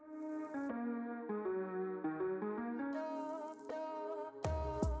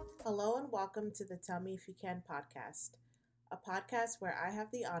Hello and welcome to the Tell Me If You Can podcast, a podcast where I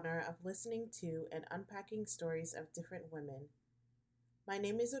have the honor of listening to and unpacking stories of different women. My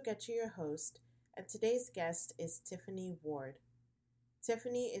name is Ogechi, your host, and today's guest is Tiffany Ward.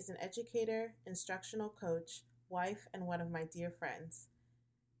 Tiffany is an educator, instructional coach, wife, and one of my dear friends.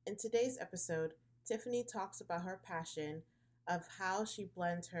 In today's episode, Tiffany talks about her passion of how she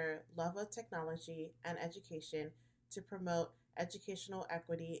blends her love of technology and education to promote educational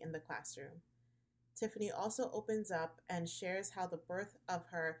equity in the classroom. Tiffany also opens up and shares how the birth of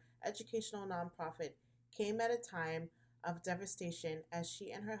her educational nonprofit came at a time of devastation as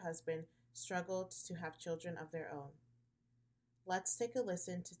she and her husband struggled to have children of their own. Let's take a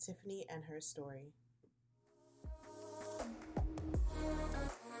listen to Tiffany and her story.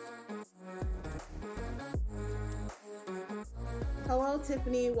 Hello,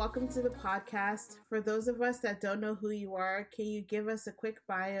 Tiffany. Welcome to the podcast. For those of us that don't know who you are, can you give us a quick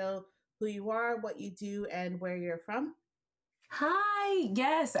bio, who you are, what you do, and where you're from? Hi.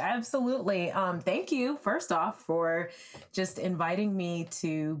 Yes, absolutely. Thank you, first off, for just inviting me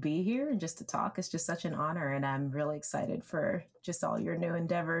to be here and just to talk. It's just such an honor, and I'm really excited for just all your new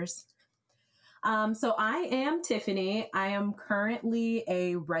endeavors. So I am Tiffany. I am currently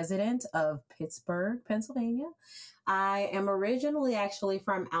a resident of Pittsburgh, Pennsylvania. I am originally actually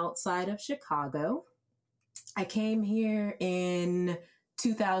from outside of Chicago. I came here in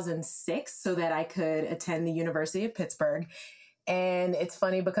 2006 so that I could attend the University of Pittsburgh. And it's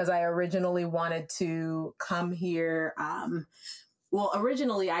funny because I originally wanted to come here.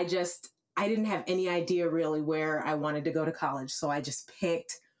 Originally I didn't have any idea really where I wanted to go to college. So I just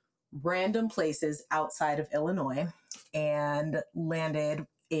picked random places outside of Illinois and landed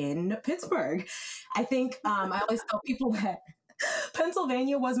in Pittsburgh. I think I always tell people that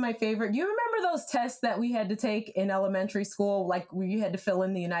Pennsylvania was my favorite. Do you remember those tests that we had to take in elementary school, like where you had to fill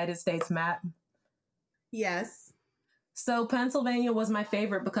in the United States map? Yes. So Pennsylvania was my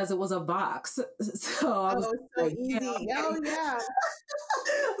favorite because it was a box. So I was so like, easy. Yeah. I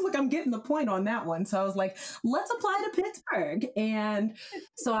was like, I'm getting the point on that one. So I was like, let's apply to Pittsburgh. And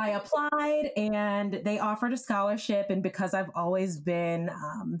so I applied and they offered a scholarship. And because I've always been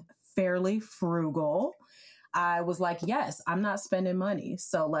fairly frugal, I was like, yes, I'm not spending money.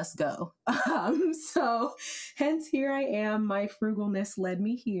 So let's go. So hence here I am. My frugalness led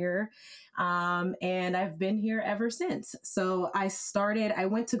me here. And I've been here ever since. So I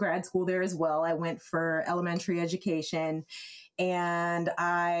went to grad school there as well. I went for elementary education and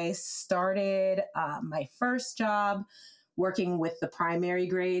I started my first job working with the primary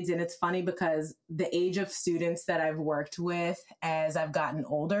grades. And it's funny because the age of students that I've worked with as I've gotten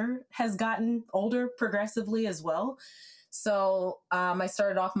older has gotten older progressively as well. So I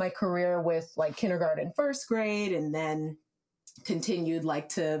started off my career with like kindergarten, first grade, and then continued like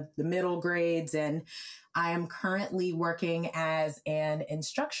to the middle grades. And I am currently working as an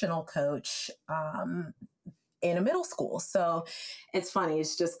instructional coach in a middle school. So it's funny.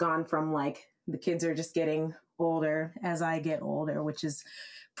 It's just gone from like the kids are just getting older as I get older, which is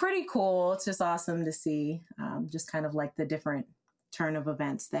pretty cool. It's just awesome to see just kind of like the different turn of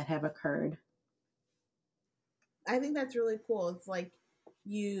events that have occurred. I think that's really cool. It's like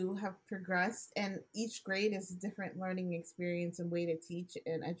you have progressed, and each grade is a different learning experience and way to teach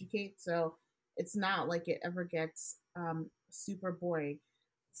and educate. So it's not like it ever gets super boring.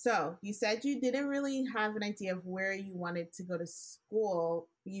 So you said you didn't really have an idea of where you wanted to go to school.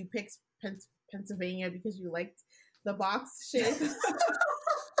 You picked Pennsylvania because you liked the box shape.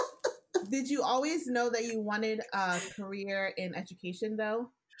 Did you always know that you wanted a career in education,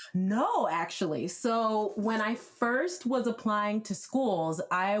 though? No, actually. So when I first was applying to schools,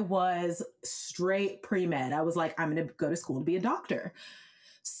 I was straight pre-med. I was like, I'm going to go to school to be a doctor.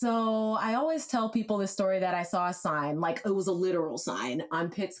 So I always tell people this story that I saw a sign, like it was a literal sign on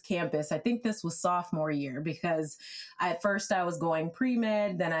Pitt's campus. I think this was sophomore year because at first I was going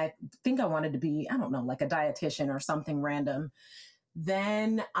pre-med. Then I think I wanted to be, I don't know, like a dietitian or something random.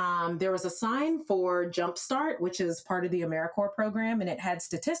 Then there was a sign for Jumpstart, which is part of the AmeriCorps program, and it had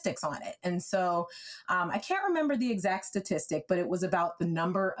statistics on it. And so I can't remember the exact statistic, but it was about the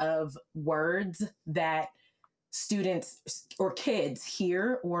number of words that students or kids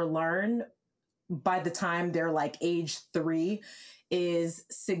hear or learn by the time they're like age 3 is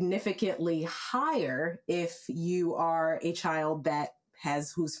significantly higher if you are a child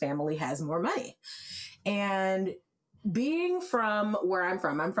whose family has more money. And being from where I'm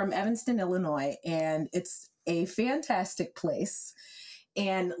from Evanston, Illinois, and it's a fantastic place.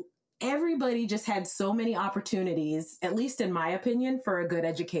 And everybody just had so many opportunities, at least in my opinion, for a good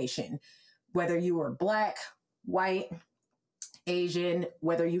education, whether you were Black, white, Asian,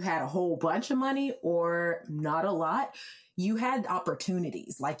 whether you had a whole bunch of money or not a lot, you had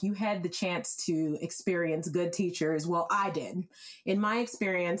opportunities. Like you had the chance to experience good teachers. Well, I did. In my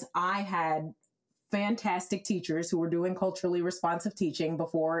experience, I had fantastic teachers who were doing culturally responsive teaching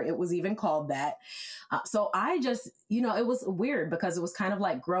before it was even called that. So I just, it was weird because it was kind of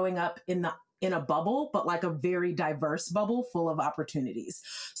like growing up in a bubble, but like a very diverse bubble full of opportunities.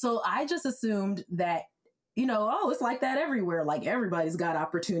 So I just assumed that, oh, it's like that everywhere. Like everybody's got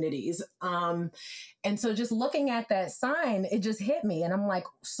opportunities. And so just looking at that sign, it just hit me. And I'm like,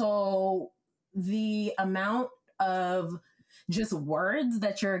 so the amount of just words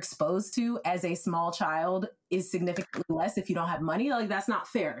that you're exposed to as a small child is significantly less if you don't have money. Like that's not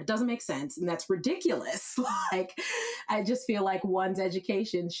fair. It doesn't make sense. And that's ridiculous. Like, I just feel like one's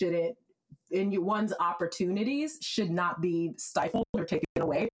education shouldn't, and one's opportunities should not be stifled or taken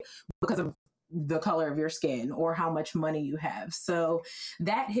away because of the color of your skin or how much money you have. So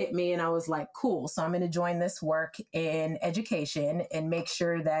that hit me and I was like, cool. So I'm going to join this work in education and make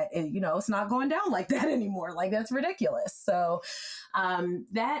sure that, it's not going down like that anymore. Like that's ridiculous. So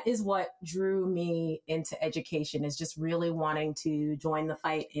that is what drew me into education, is just really wanting to join the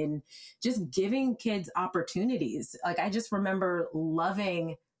fight in just giving kids opportunities. Like I just remember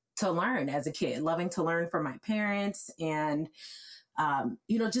loving to learn as a kid, loving to learn from my parents and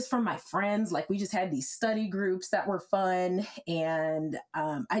just from my friends. Like we just had these study groups that were fun. And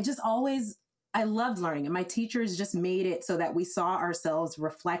I loved learning. And my teachers just made it so that we saw ourselves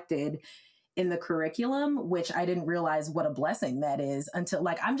reflected in the curriculum, which I didn't realize what a blessing that is until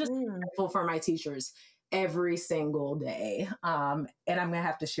I'm just grateful for my teachers every single day. And I'm going to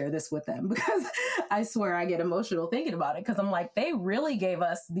have to share this with them because I swear I get emotional thinking about it because I'm like, they really gave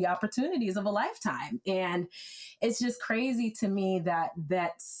us the opportunities of a lifetime. And it's just crazy to me that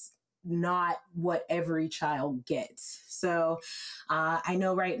that's not what every child gets. So I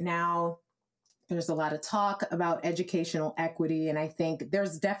know right now there's a lot of talk about educational equity, and I think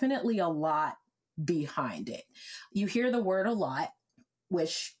there's definitely a lot behind it. You hear the word a lot,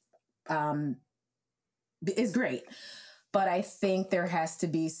 which is great. But I think there has to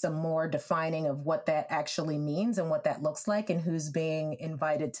be some more defining of what that actually means and what that looks like and who's being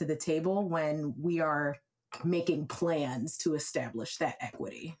invited to the table when we are making plans to establish that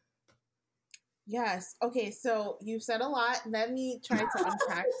equity. Yes. Okay. So you've said a lot. Let me try to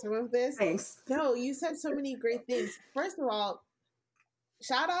unpack some of this. Thanks. No, you said so many great things. First of all,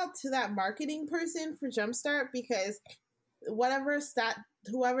 shout out to that marketing person for Jumpstart, because whoever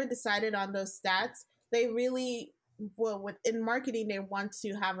decided on those stats, they really, in marketing, they want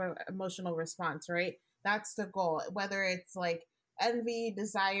to have an emotional response, right? That's the goal. Whether it's like envy,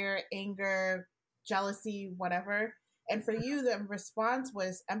 desire, anger, jealousy, whatever. And for you, the response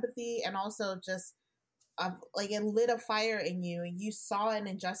was empathy, and also just it lit a fire in you. You saw an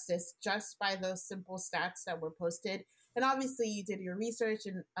injustice just by those simple stats that were posted. And obviously, you did your research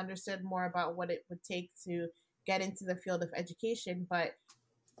and understood more about what it would take to get into the field of education. But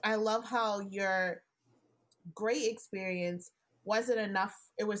I love how your great experience wasn't enough.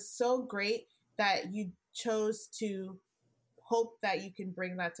 It was so great that you chose to hope that you can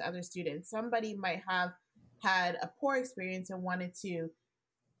bring that to other students. Somebody might have had a poor experience and wanted to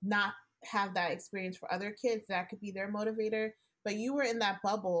not have that experience for other kids. That could be their motivator. But you were in that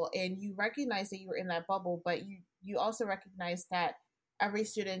bubble and you recognize that you were in that bubble, but you also recognize that every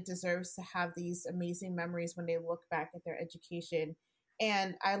student deserves to have these amazing memories when they look back at their education.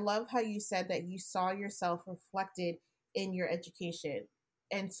 And I love how you said that you saw yourself reflected in your education.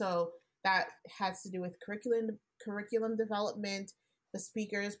 And so that has to do with curriculum development, the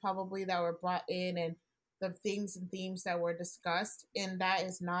speakers probably that were brought in, and the things and themes that were discussed. And that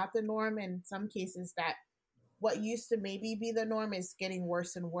is not the norm. In some cases, that what used to maybe be the norm is getting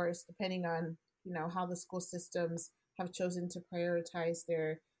worse and worse, depending on, how the school systems have chosen to prioritize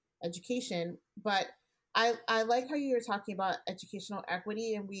their education. But I like how you were talking about educational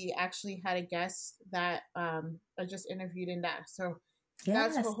equity, and we actually had a guest that I just interviewed in that. So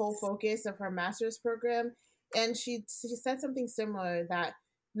that's her whole focus of her master's program. And she said something similar, that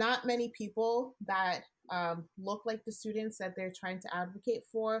not many people that look like the students that they're trying to advocate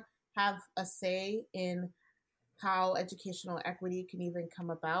for have a say in how educational equity can even come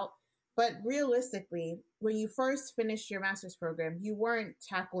about. But realistically, when you first finished your master's program, you weren't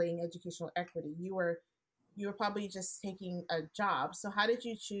tackling educational equity. You were probably just taking a job. So how did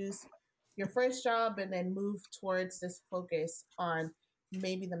you choose your first job and then move towards this focus on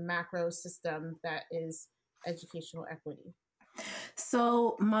maybe the macro system that is educational equity?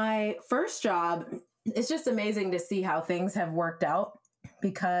 So my first job, it's just amazing to see how things have worked out,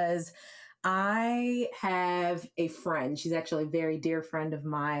 because I have a friend. She's actually a very dear friend of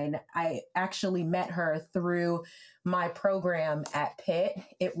mine. I actually met her through my program at Pitt.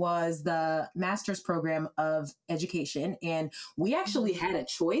 It was the master's program of education, and we actually Mhm. had a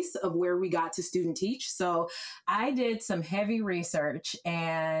choice of where we got to student teach. So I did some heavy research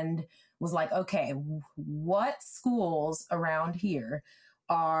and was like, okay, what schools around here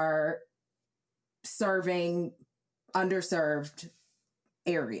are serving underserved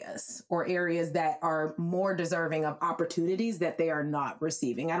areas or areas that are more deserving of opportunities that they are not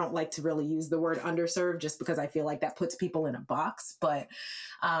receiving. I don't like to really use the word underserved just because I feel like that puts people in a box, but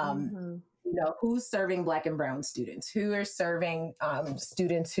Mhm. who's serving Black and Brown students, who are serving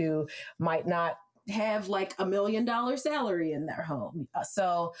students who might not have like $1 million salary in their home.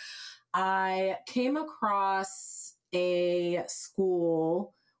 So I came across a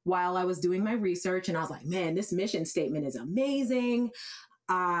school while I was doing my research, and I was like, man, this mission statement is amazing.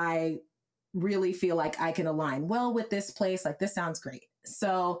 I really feel like I can align well with this place. Like, this sounds great.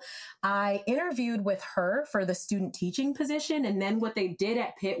 So I interviewed with her for the student teaching position. And then what they did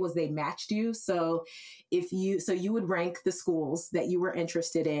at Pitt was they matched you. So you would rank the schools that you were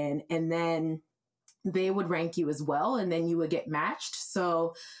interested in, and then they would rank you as well. And then you would get matched.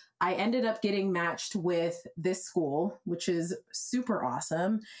 So I ended up getting matched with this school, which is super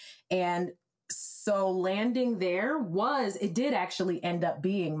awesome. And so landing there it did actually end up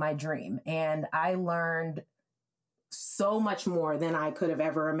being my dream. And I learned so much more than I could have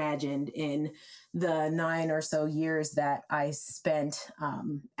ever imagined in the 9 or so years that I spent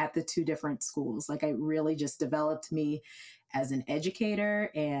at the two different schools. Like, it really just developed me as an educator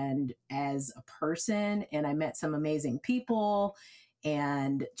and as a person. And I met some amazing people,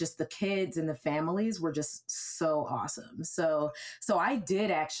 and just the kids and the families were just so awesome. So I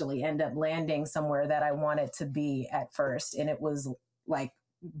did actually end up landing somewhere that I wanted to be at first. And it was like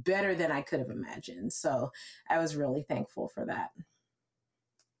better than I could have imagined. So I was really thankful for that.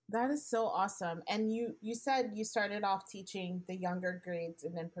 That is so awesome. And you said you started off teaching the younger grades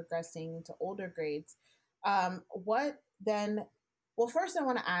and then progressing into older grades. What then? Well, first I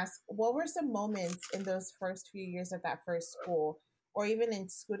want to ask, what were some moments in those first few years at that first school, or even in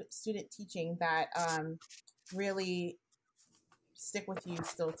student teaching, that really stick with you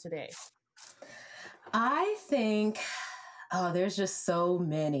still today? I think, oh, there's just so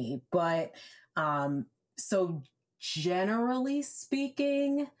many, but so generally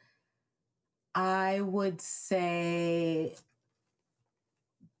speaking, I would say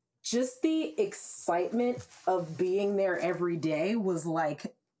just the excitement of being there every day was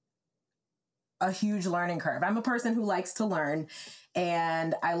like a huge learning curve. I'm a person who likes to learn,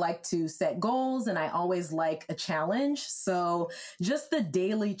 and I like to set goals, and I always like a challenge. So just the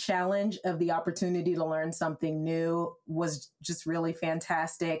daily challenge of the opportunity to learn something new was just really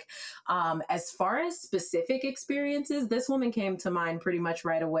fantastic. As far as specific experiences, this woman came to mind pretty much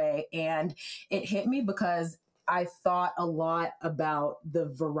right away, and it hit me because I thought a lot about the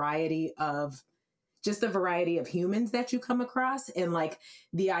variety of humans that you come across, and like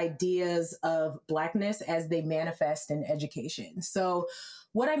the ideas of Blackness as they manifest in education. So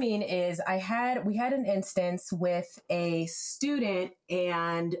what I mean is we had an instance with a student,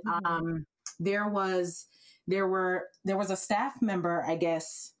 and Mm-hmm. there was there was a staff member, I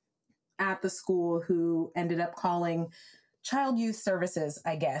guess, at the school who ended up calling child youth services,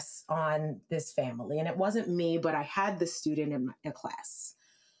 I guess, on this family. And it wasn't me, but I had the student in my class.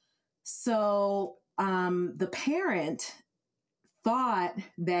 So the parent thought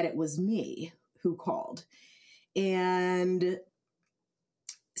that it was me who called and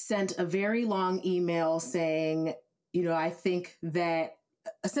sent a very long email saying, I think that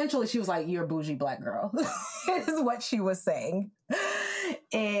essentially she was like, "You're a bougie Black girl," is what she was saying.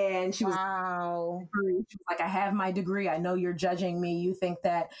 And Wow. she was like, "I have my degree. I know you're judging me. You think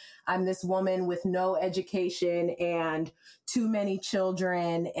that I'm this woman with no education and too many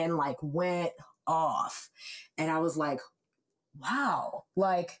children," and like went off. And I was like, wow.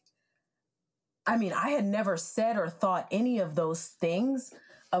 Like, I mean, I had never said or thought any of those things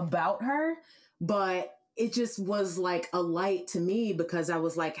about her, but it just was like a light to me, because I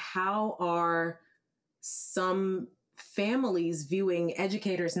was like, how are some families viewing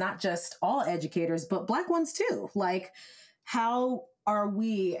educators, not just all educators, but Black ones too? Like, how are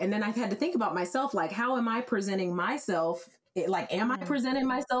we? And then I had to think about myself, like, how am I presenting myself? Like, am I Mm-hmm. presenting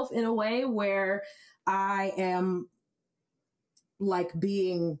myself in a way where I am like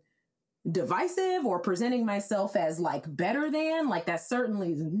being divisive or presenting myself as like better than? Like, that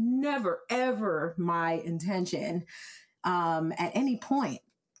certainly is never ever my intention at any point.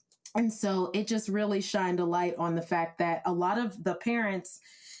 And so it just really shined a light on the fact that a lot of the parents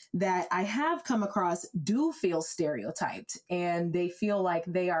that I have come across do feel stereotyped, and they feel like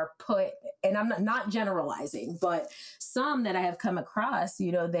they are put, and I'm not generalizing, but some that I have come across,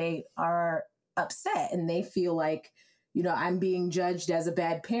 they are upset and they feel like, I'm being judged as a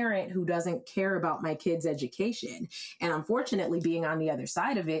bad parent who doesn't care about my kids' education. And unfortunately, being on the other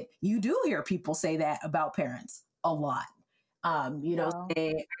side of it, you do hear people say that about parents a lot. Wow.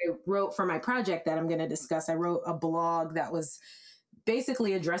 I wrote for my project that I'm going to discuss. I wrote a blog that was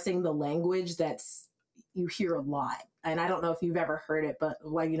basically addressing the language that's you hear a lot. And I don't know if you've ever heard it, but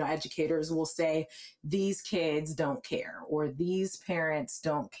educators will say, these kids don't care, or these parents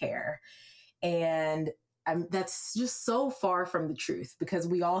don't care. And that's just so far from the truth, because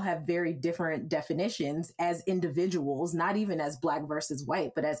we all have very different definitions as individuals, not even as Black versus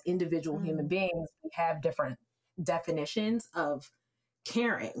white, but as individual human Mm. beings. We have different definitions of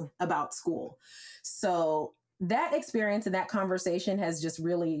caring about school. So that experience and that conversation has just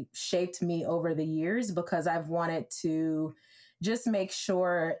really shaped me over the years, because I've wanted to just make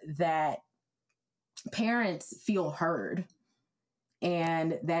sure that parents feel heard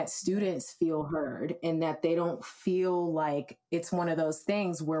and that students feel heard, and that they don't feel like it's one of those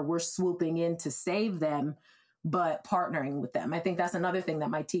things where we're swooping in to save them, but partnering with them. I think that's another thing that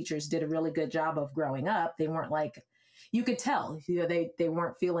my teachers did a really good job of growing up. They weren't like, you could tell, they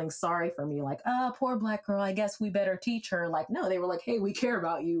weren't feeling sorry for me, like, oh, poor Black girl, I guess we better teach her. Like, no, they were like, hey, we care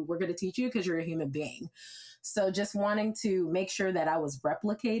about you. We're going to teach you because you're a human being. So just wanting to make sure that I was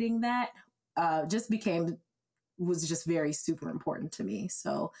replicating that was just very super important to me.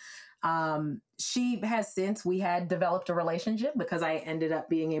 So she has since, we had developed a relationship, because I ended up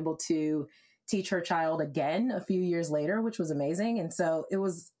being able to teach her child again a few years later, which was amazing. And so it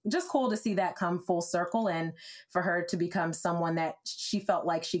was just cool to see that come full circle, and for her to become someone that she felt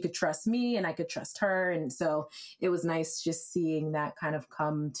like she could trust me and I could trust her. And so it was nice just seeing that kind of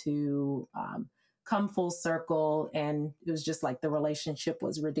come full circle. And it was just like the relationship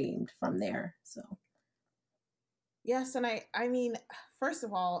was redeemed from there. So Yes, and I mean, first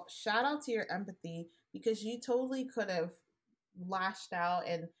of all, shout out to your empathy, because you totally could have lashed out.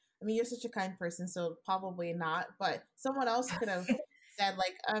 And I mean, you're such a kind person, so probably not, but someone else could have said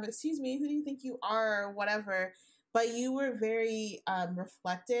like, excuse me, who do you think you are, or whatever. But you were very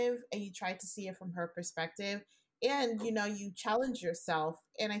reflective, and you tried to see it from her perspective, and you challenge yourself.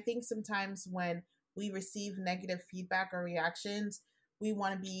 And I think sometimes when we receive negative feedback or reactions, we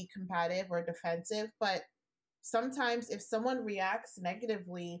want to be combative or defensive, but sometimes if someone reacts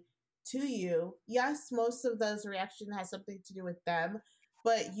negatively to you, yes, most of those reactions has something to do with them,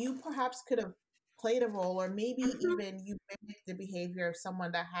 but you perhaps could have played a role, or maybe Mhm. even you mimic the behavior of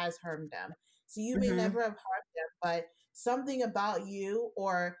someone that has harmed them. So you may Mhm. never have harmed them, but something about you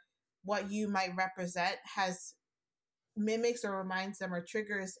or what you might represent has mimics or reminds them or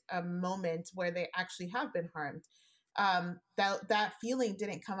triggers a moment where they actually have been harmed. That feeling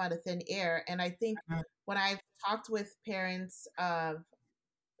didn't come out of thin air. And I think when I've talked with parents of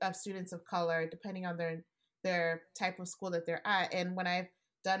students of color, depending on their type of school that they're at, and when I've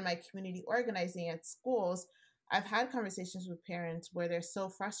done my community organizing at schools, I've had conversations with parents where they're so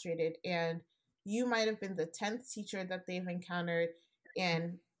frustrated, and you might have been the 10th teacher that they've encountered,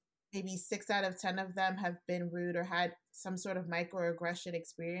 and maybe 6 out of 10 of them have been rude or had some sort of microaggression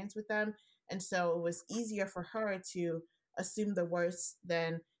experience with them. And so it was easier for her to assume the worst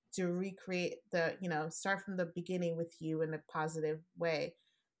than to recreate start from the beginning with you in a positive way.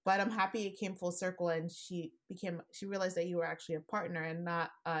 But I'm happy it came full circle, and she realized that you were actually a partner and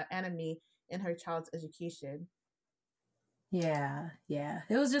not an enemy in her child's education. Yeah, yeah.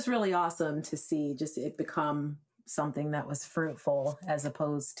 It was just really awesome to see just it become something that was fruitful as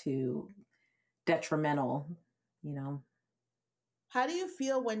opposed to detrimental, you know. How do you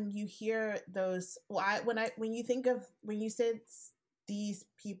feel when you hear those? Well, when you think of when you said these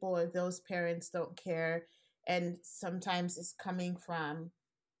people or those parents don't care, and sometimes it's coming from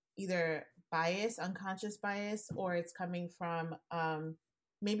either bias, unconscious bias, or it's coming from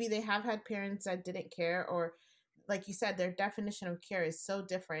maybe they have had parents that didn't care, or like you said, their definition of care is so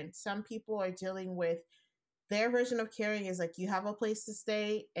different. Some people are dealing with their version of caring is like, you have a place to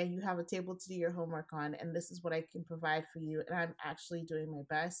stay and you have a table to do your homework on, and this is what I can provide for you, and I'm actually doing my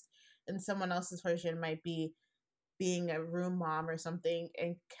best. And someone else's version might be being a room mom or something,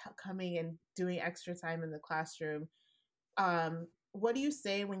 and coming and doing extra time in the classroom. What do you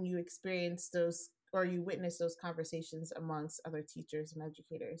say when you experience those or you witness those conversations amongst other teachers and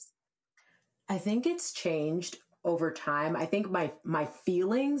educators? I think it's changed over time. I think my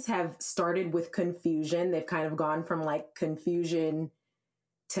feelings have started with confusion. They've kind of gone from like confusion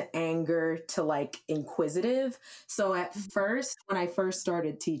to anger to like inquisitive. So at first, when I first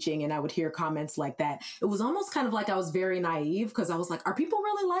started teaching and I would hear comments like that, it was almost kind of like I was very naive because I was like, are people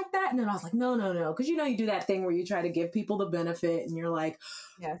really like that? And then I was like, no, no, no. Because you do that thing where you try to give people the benefit and you're like,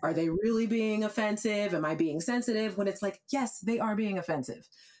 Yes. are they really being offensive? Am I being sensitive? When it's like, yes, they are being offensive.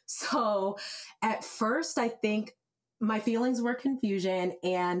 So at first, I think my feelings were confusion.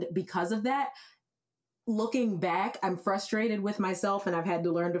 And because of that, looking back, I'm frustrated with myself and I've had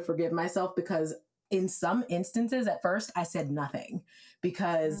to learn to forgive myself because in some instances at first I said nothing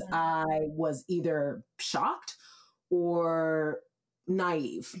because I was either shocked or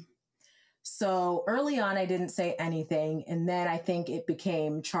naive. So early on, I didn't say anything. And then I think it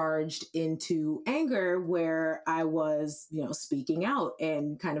became charged into anger where I was, speaking out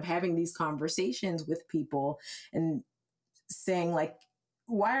and kind of having these conversations with people and saying like,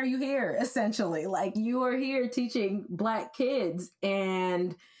 why are you here? Essentially, like you are here teaching Black kids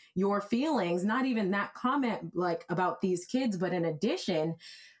and your feelings, not even that comment like about these kids, but in addition,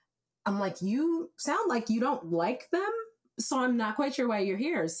 I'm like, you sound like you don't like them. So I'm not quite sure why you're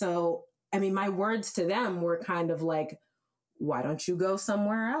here. So, I mean, my words to them were kind of like, why don't you go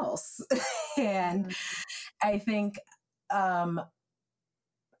somewhere else? And I think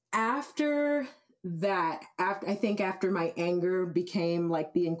after that, after my anger became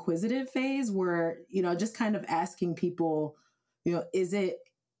like the inquisitive phase where, just kind of asking people, is it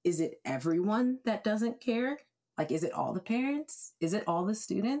everyone that doesn't care? Like, is it all the parents? Is it all the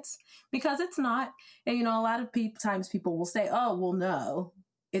students? Because it's not. And, a lot of times people will say, oh, well, no,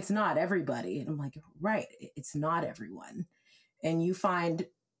 it's not everybody. And I'm like, right, it's not everyone. And you'll find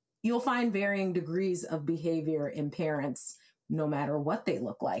varying degrees of behavior in parents, no matter what they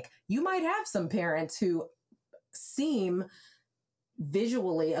look like. You might have some parents who seem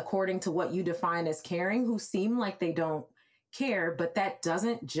visually, according to what you define as caring, who seem like they don't care, but that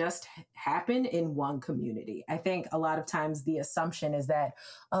doesn't just happen in one community. I think a lot of times the assumption is that,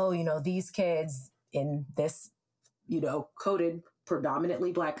 these kids in this, coded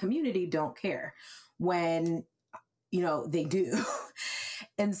predominantly Black community don't care when, they do.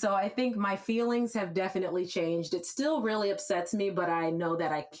 And so I think my feelings have definitely changed. It still really upsets me, but I know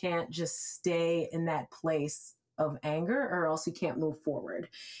that I can't just stay in that place of anger or else you can't move forward.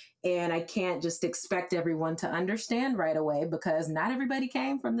 And I can't just expect everyone to understand right away because not everybody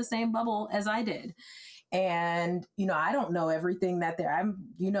came from the same bubble as I did. And, I don't know everything I'm,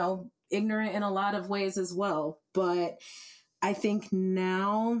 ignorant in a lot of ways as well. But I think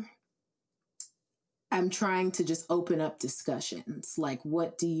now I'm trying to just open up discussions. Like,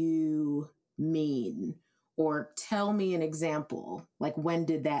 what do you mean? Or tell me an example. Like, when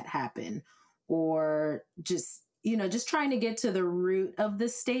did that happen? Or just, just trying to get to the root of the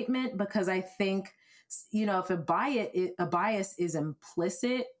statement, because I think, if a bias is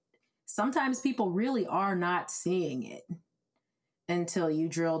implicit, sometimes people really are not seeing it until you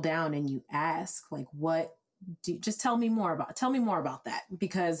drill down and you ask, like, just tell me more about that,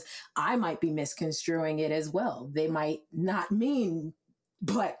 because I might be misconstruing it as well. They might not mean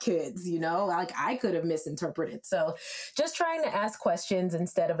Black kids, like I could have misinterpreted. So just trying to ask questions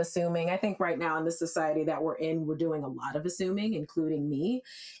instead of assuming. I think right now in the society that we're in, we're doing a lot of assuming, including me.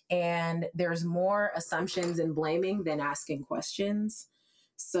 And there's more assumptions and blaming than asking questions.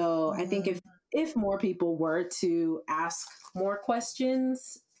 So I think if more people were to ask more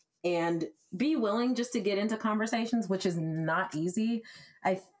questions and be willing just to get into conversations, which is not easy,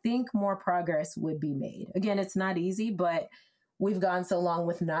 I think more progress would be made. Again, it's not easy, but we've gone so long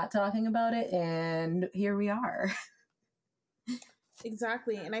with not talking about it, and here we are.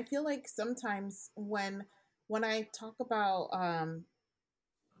 Exactly. And I feel like sometimes when I talk about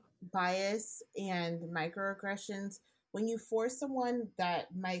bias and microaggressions, when you force someone that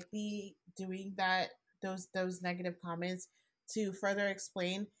might be doing those negative comments to further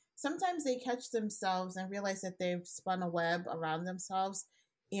explain, sometimes they catch themselves and realize that they've spun a web around themselves.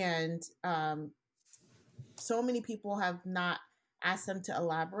 And so many people have not asked them to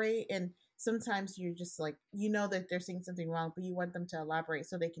elaborate. And sometimes you're just like, that they're saying something wrong, but you want them to elaborate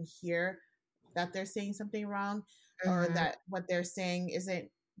so they can hear that they're saying something wrong, or that what they're saying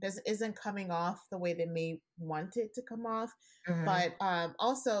isn't coming off the way they may want it to come off. But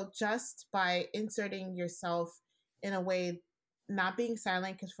also just by inserting yourself in a way, not being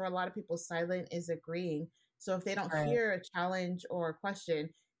silent, because for a lot of people, silent is agreeing. So if they don't hear a challenge or a question,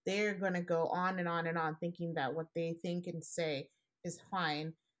 they're going to go on and on and on thinking that what they think and say is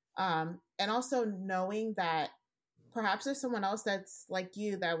fine. And also knowing that perhaps there's someone else that's like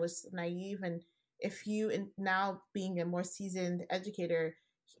you that was naive, and if you, and now being a more seasoned educator,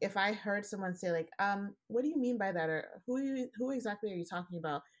 if I heard someone say like, what do you mean by that? Or who exactly are you talking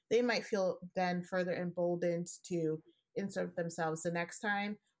about? They might feel then further emboldened to insert themselves the next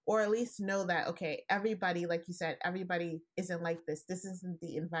time, or at least know that, okay, everybody, like you said, everybody isn't like this. This isn't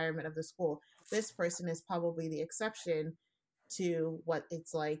the environment of the school. This person is probably the exception to what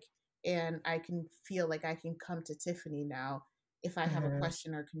it's like. And I can feel like I can come to Tiffany now if I have a Mm-hmm.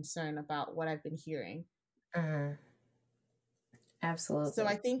 question or concern about what I've been hearing. Mm-hmm. So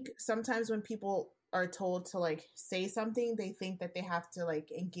I Absolutely. think sometimes when people are told to like say something, they think that they have to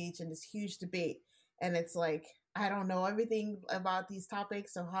like engage in this huge debate. And it's like, I don't know everything about these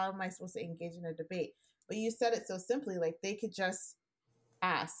topics, so how am I supposed to engage in a debate? But you said it so simply, like they could just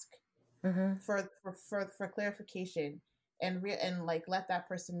ask Mm-hmm. for clarification and and like let that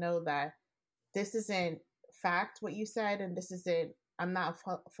person know that this isn't fact what you said, and this isn't, I'm not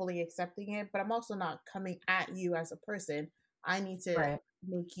fully accepting it, but I'm also not coming at you as a person. I need to Right.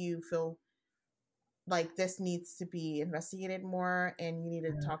 make you feel like this needs to be investigated more, and you need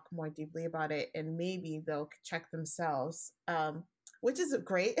to talk more deeply about it, and maybe they'll check themselves, which is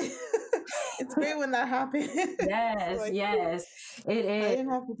great. It's great when that happens. So Yes, like, yes, it I is. didn't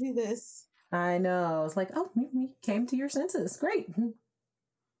have to do this. I know. It's like, oh, you came to your senses. Great.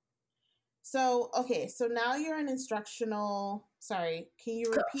 So, okay, so now you're an instructional. Sorry, can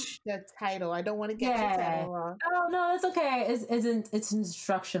you repeat Coach. the title? I don't want to get your Yeah. title wrong. Oh no, it's okay. It's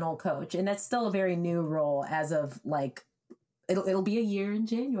instructional coach, and that's still a very new role as of like it'll be a year in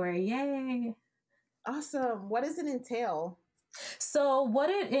January. Yay! Awesome. What does it entail? So what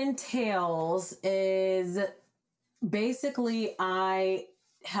it entails is basically I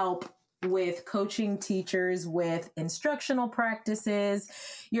help with coaching teachers with instructional practices.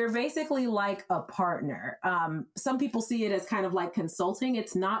 You're basically like a partner. Some people see it as kind of like consulting.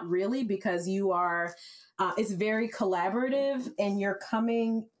 It's not really, because you are, it's very collaborative, and you're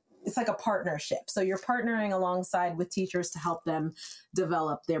coming, it's like a partnership. So you're partnering alongside with teachers to help them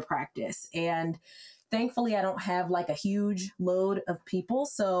develop their practice. And thankfully, I don't have like a huge load of people.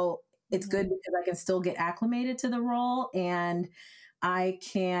 So it's good Mm-hmm. because I can still get acclimated to the role, and I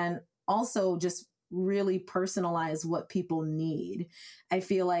can also just really personalize what people need. I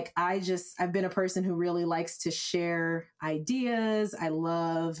feel like I've been a person who really likes to share ideas. I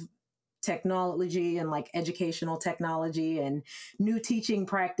love technology and like educational technology and new teaching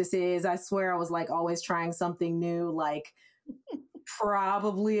practices. I swear I was like always trying something new, like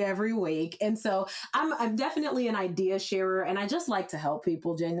probably every week. And so I'm definitely an idea sharer, and I just like to help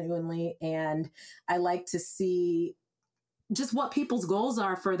people genuinely, and I like to see just what people's goals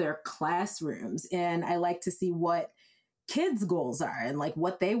are for their classrooms, and I like to see what kids' goals are and like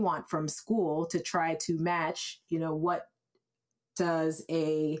what they want from school to try to match, does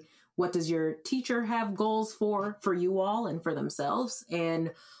a what does your teacher have goals for you all and for themselves,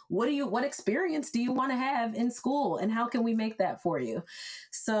 and what experience do you want to have in school, and how can we make that for you?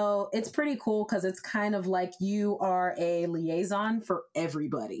 So it's pretty cool because it's kind of like you are a liaison for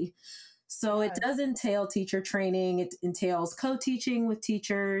everybody. So it does Yes. entail teacher training. It entails co-teaching with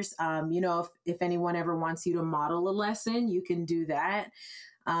teachers. If anyone ever wants you to model a lesson, you can do that.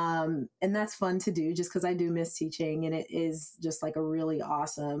 And that's fun to do just because I do miss teaching, and it is just like a really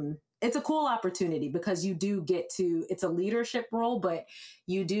awesome, it's a cool opportunity because you do get to, it's a leadership role, but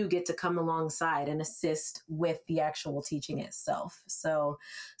you do get to come alongside and assist with the actual teaching itself. So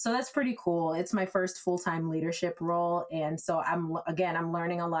that's pretty cool. It's my first full-time leadership role. And so I'm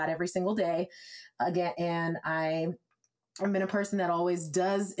learning a lot every single day again. And I've been a person that always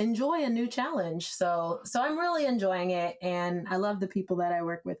does enjoy a new challenge. So I'm really enjoying it, and I love the people that I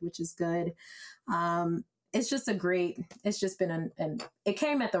work with, which is good. Um, it's just been it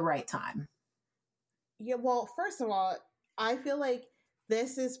came at the right time. Yeah, well, first of all, I feel like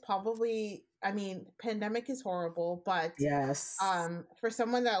this is probably, I mean, pandemic is horrible, but Yes. for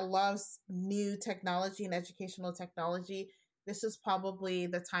someone that loves new technology and educational technology, this is probably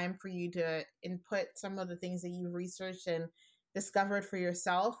the time for you to input some of the things that you've researched and discovered for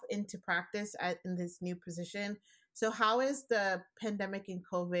yourself into practice in this new position. So, how has the pandemic and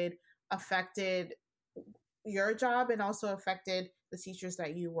COVID affected your job and also affected the teachers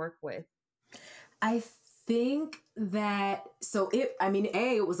that you work with? I think that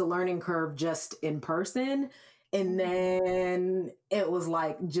it was a learning curve just in person. And Mm-hmm. then it was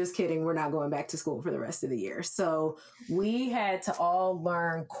like, just kidding, we're not going back to school for the rest of the year. So we had to all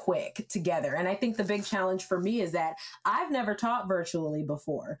learn quick together. And I think the big challenge for me is that I've never taught virtually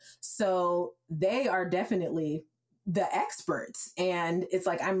before. So they are definitely the experts. And it's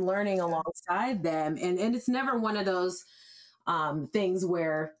like I'm learning Yeah. alongside them. And it's never one of those things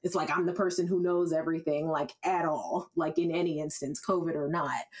where it's like I'm the person who knows everything, like at all, like in any instance, COVID or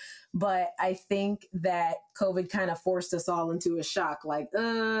not. But I think that COVID kind of forced us all into a shock. Like,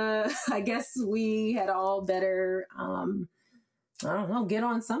 I guess we had all better, I don't know, get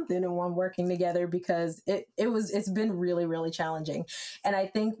on something and one working together, because it's been really, really challenging. And I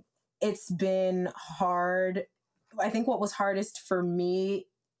think it's been hard. I think what was hardest for me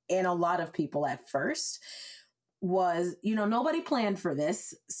and a lot of people at first was, nobody planned for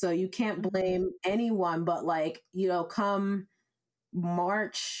this. So you can't blame anyone, but like, come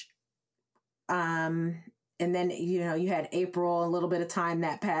March, and then, you had April, a little bit of time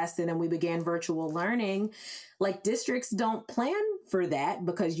that passed, and then we began virtual learning. Like, districts don't plan for that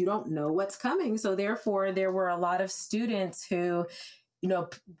because you don't know what's coming. So therefore, there were a lot of students who,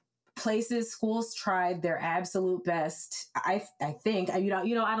 schools tried their absolute best. I think, I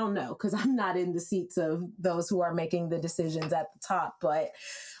don't know, because I'm not in the seats of those who are making the decisions at the top, but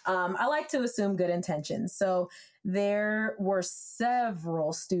I like to assume good intentions. So there were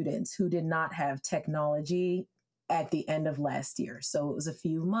several students who did not have technology at the end of last year. So it was a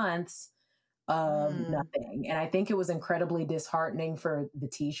few months of nothing. And I think it was incredibly disheartening for the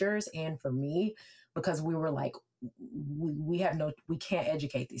teachers and for me, because we were like, we can't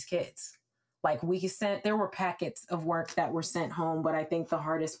educate these kids. Like, there were packets of work that were sent home, but I think the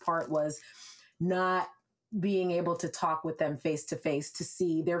hardest part was not being able to talk with them face to face, to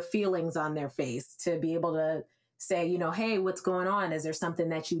see their feelings on their face, to be able to say, hey, what's going on? Is there something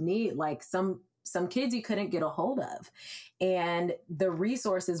that you need? Like, some kids you couldn't get a hold of, and the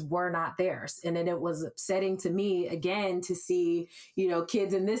resources were not theirs. And then it was upsetting to me again to see,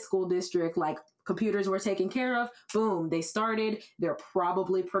 kids in this school district, like, computers were taken care of. Boom, they started. They're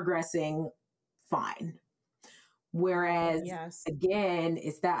probably progressing fine. Whereas, again,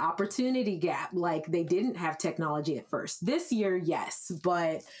 it's that opportunity gap. Like, they didn't have technology at first. This year, yes,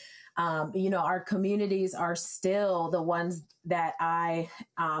 but our communities are still the ones that I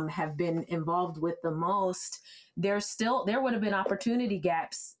have been involved with the most. There would have been opportunity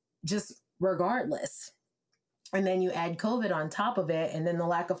gaps just regardless. And then you add COVID on top of it, and then the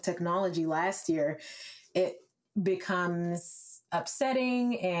lack of technology last year, it becomes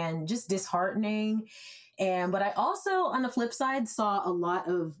upsetting and just disheartening. But I also, on the flip side, saw a lot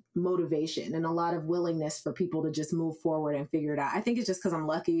of motivation and a lot of willingness for people to just move forward and figure it out. I think it's just because I'm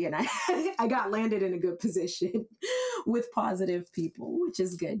lucky and I got landed in a good position with positive people, which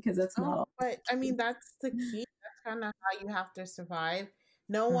is good, because that's not. But I mean, that's the key. That's kind of how you have to survive.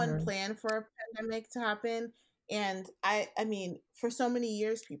 No one planned for a pandemic to happen. And I mean, for so many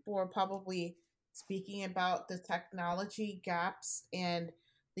years, people were probably speaking about the technology gaps and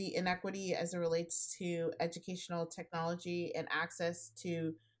the inequity as it relates to educational technology and access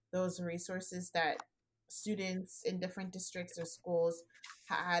to those resources that students in different districts or schools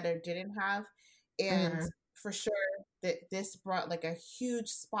had or didn't have. And for sure that this brought like a huge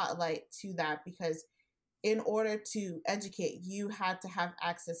spotlight to that, because in order to educate, you had to have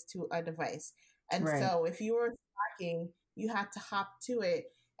access to a device. And so if you were slacking, you had to hop to it.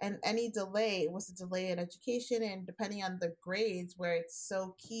 And any delay was a delay in education. And depending on the grades, where it's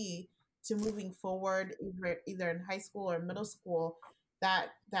so key to moving forward, either in high school or middle school,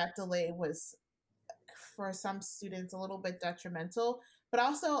 that delay was for some students a little bit detrimental. But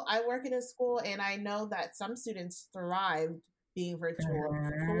also, I work in a school and I know that some students thrived being virtual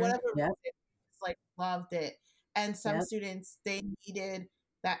for whatever reason, like loved it. And some students, they needed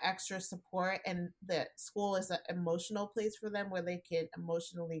that extra support, and the school is an emotional place for them where they can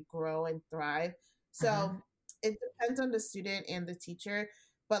emotionally grow and thrive. So it depends on the student and the teacher.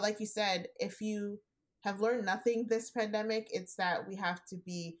 But like you said, if you have learned nothing this pandemic, it's that we have to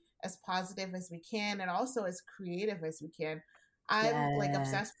be as positive as we can and also as creative as we can. I'm like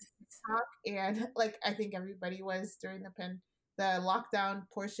obsessed with TikTok, and like I think everybody was during the lockdown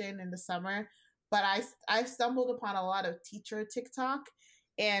portion in the summer. But I stumbled upon a lot of teacher TikTok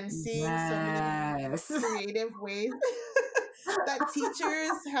and seeing so many creative ways that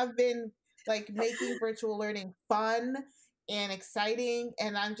teachers have been like making virtual learning fun and exciting.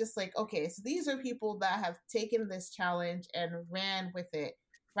 And I'm just like, okay, so these are people that have taken this challenge and ran with it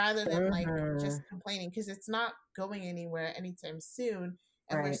rather than like just complaining, because it's not going anywhere anytime soon.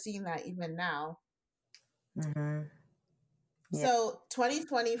 And we're seeing that even now. So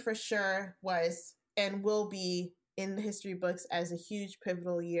 2020 for sure was and will be in the history books as a huge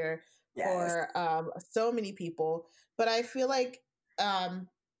pivotal year for so many people. But I feel like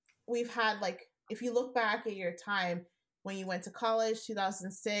we've had, like, if you look back at your time when you went to college,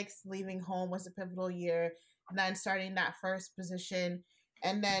 2006, leaving home was a pivotal year, and then starting that first position.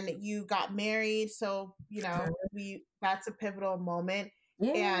 and then you got married. So, that's a pivotal moment.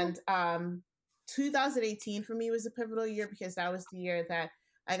 Yeah. And 2018 for me was a pivotal year because that was the year that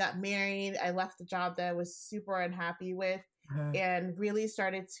I got married. I left the job that I was super unhappy with and really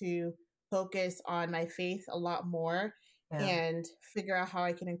started to focus on my faith a lot more and figure out how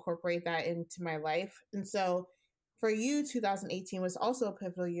I can incorporate that into my life. And so for you, 2018 was also a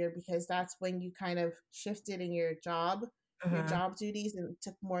pivotal year because that's when you kind of shifted in your job duties and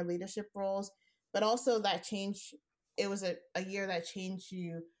took more leadership roles. But also that change, it was a year that changed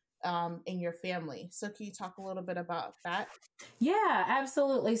you in your family. So can you talk a little bit about that? Yeah,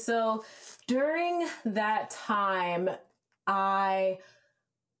 absolutely. So during that time,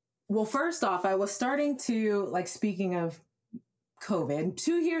 first off, I was starting to, like, speaking of COVID,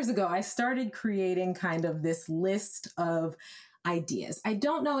 2 years ago, I started creating kind of this list of ideas. I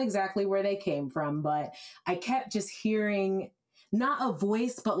don't know exactly where they came from, but I kept just hearing not a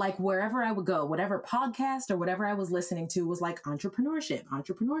voice, but like wherever I would go, whatever podcast or whatever I was listening to was like entrepreneurship,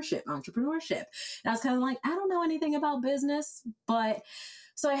 entrepreneurship, entrepreneurship. And I was kind of like, I don't know anything about business, but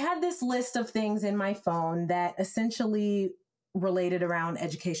so I had this list of things in my phone that essentially related around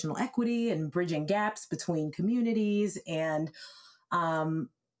educational equity and bridging gaps between communities and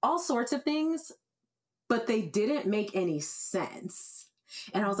all sorts of things, but they didn't make any sense.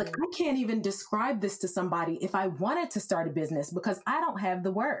 And I was like, I can't even describe this to somebody if I wanted to start a business because I don't have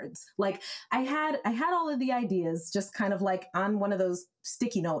the words. Like I had all of the ideas just kind of like on one of those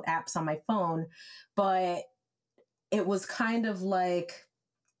sticky note apps on my phone, but it was kind of like,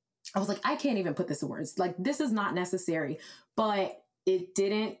 I was like, I can't even put this in words. Like, this is not necessary. But it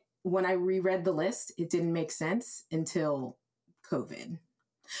didn't, when I reread the list, it didn't make sense until COVID.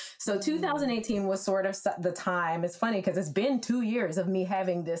 So 2018 was sort of the time. It's funny because it's been 2 years of me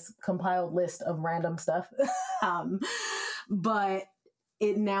having this compiled list of random stuff. But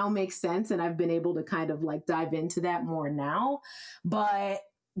it now makes sense. And I've been able to kind of like dive into that more now. But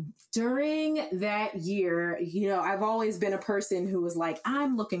during that year, I've always been a person who was like,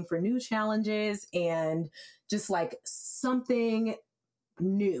 I'm looking for new challenges and just like something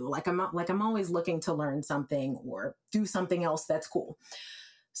new. I'm always looking to learn something or do something else that's cool.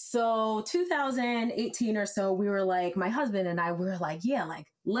 So 2018 or so, we were like, my husband and I were like, yeah, like,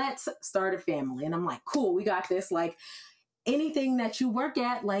 let's start a family. And I'm like, cool, we got this. Like, anything that you work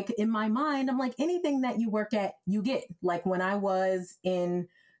at, like in my mind, I'm like, anything that you work at, you get. Like when I was in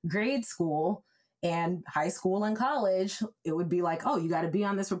grade school and high school and college, it would be like, oh, you got to be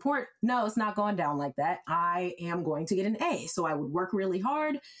on this report. No, it's not going down like that. I am going to get an A. So I would work really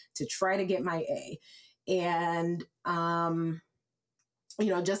hard to try to get my A. And,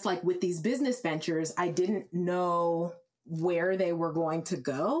 just like with these business ventures, I didn't know where they were going to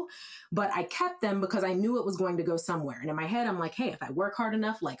go, but I kept them because I knew it was going to go somewhere. And in my head, I'm like, hey, if I work hard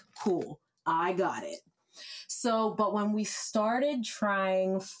enough, like, cool, I got it. So, but when we started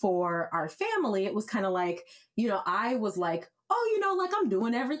trying for our family, it was kind of like, I was like, oh, like I'm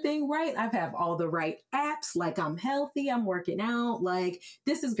doing everything right. I have all the right apps. Like I'm healthy. I'm working out. Like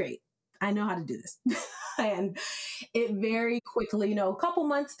this is great. I know how to do this. And it very quickly, a couple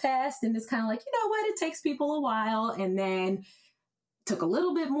months passed and it's kind of like, you know what? It takes people a while. And then took a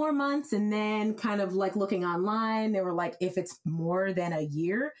little bit more months. And then kind of like looking online, they were like, if it's more than a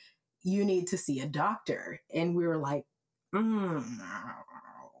year, you need to see a doctor. And we were like,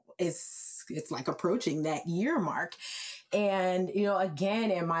 it's like approaching that year mark. And, again,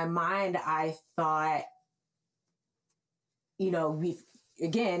 in my mind, I thought,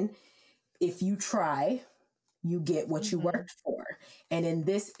 if you try, you get what you worked for. And in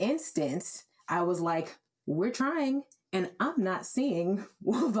this instance, I was like, we're trying and I'm not seeing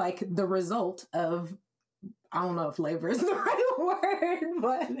like the result of, I don't know if labor is the right word,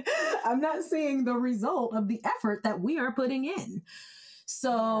 but I'm not seeing the result of the effort that we are putting in.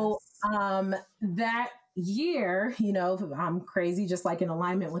 So that year, I'm crazy, just like in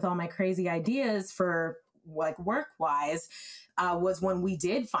alignment with all my crazy ideas for like work-wise, was when we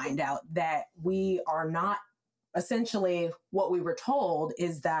did find out that we are not, essentially what we were told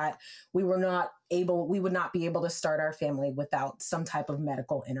is that we would not be able to start our family without some type of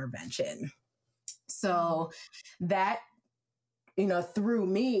medical intervention. So that, threw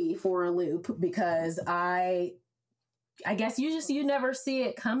me for a loop because I guess you never see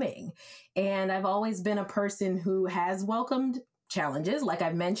it coming. And I've always been a person who has welcomed challenges. Like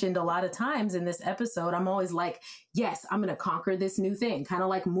I've mentioned a lot of times in this episode, I'm always like, yes, I'm going to conquer this new thing. Kind of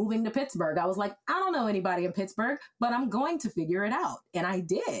like moving to Pittsburgh. I was like, I don't know anybody in Pittsburgh, but I'm going to figure it out. And I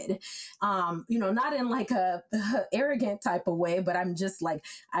did, not in like a arrogant type of way, but I'm just like,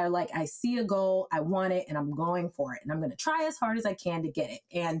 I see a goal, I want it, and I'm going for it. And I'm going to try as hard as I can to get it.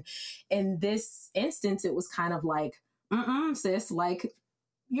 And in this instance, it was kind of like, sis, like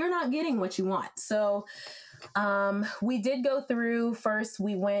you're not getting what you want. So we did go through first.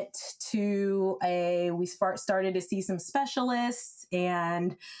 We went to we started to see some specialists,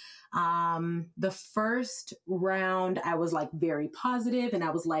 and the first round I was like very positive, and I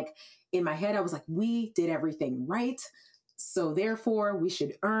was like, in my head, I was like, we did everything right. So therefore we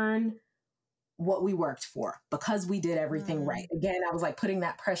should earn what we worked for because we did everything right. Again, I was like putting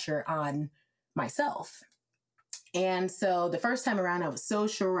that pressure on myself. And so the first time around, I was so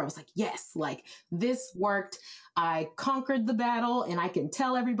sure. I was like, yes, like this worked. I conquered the battle, and I can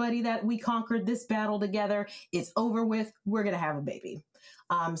tell everybody that we conquered this battle together. It's over with. We're going to have a baby.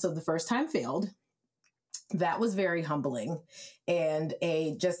 So the first time failed. That was very humbling and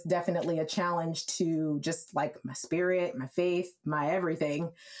definitely a challenge to just like my spirit, my faith, my everything.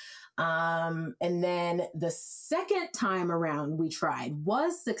 And then the second time around we tried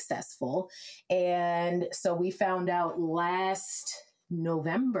was successful. And so we found out last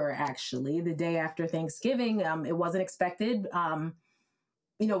November, actually, the day after Thanksgiving. It wasn't expected.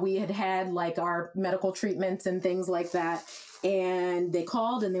 We had like our medical treatments and things like that. And they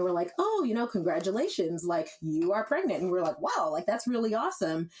called and they were like, oh, congratulations, like you are pregnant. And we were like, wow, like that's really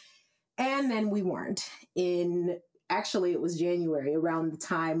awesome. And then we weren't. Actually, it was January, around the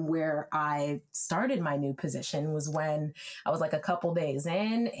time where I started my new position, was when I was like a couple days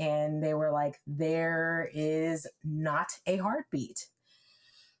in, and they were like, there is not a heartbeat.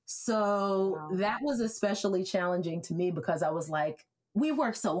 So wow. That was especially challenging to me because I was like, we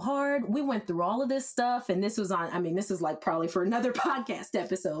worked so hard. We went through all of this stuff. And this is like probably for another podcast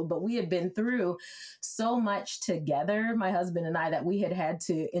episode, but we had been through so much together, my husband and I, that we had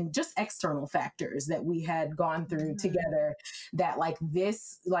to, in just external factors that we had gone through together, that like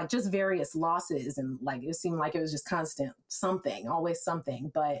this, like just various losses. And like, it seemed like it was just constant something, always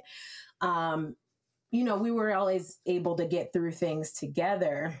something. But, we were always able to get through things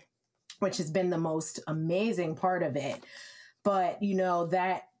together, which has been the most amazing part of it. But,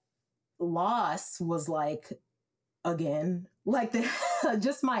 that loss was like, again, like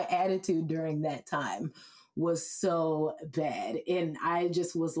just my attitude during that time was so bad. And I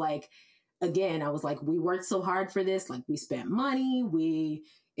just was like, again, I was like, we worked so hard for this. Like we spent money, we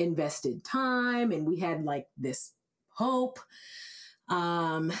invested time, and we had like this hope.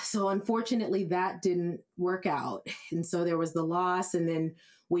 So unfortunately that didn't work out. And so there was the loss, and then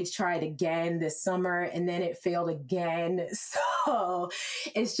we tried again this summer, and then it failed again. So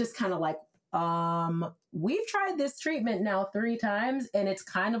it's just kind of like, we've tried this treatment now 3 times, and it's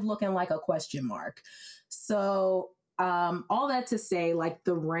kind of looking like a question mark. So, all that to say, like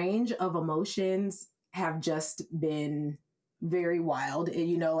the range of emotions have just been very wild.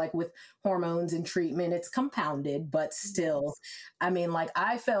 Like with hormones and treatment, it's compounded, but still, like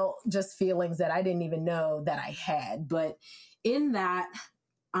I felt just feelings that I didn't even know that I had. But in that,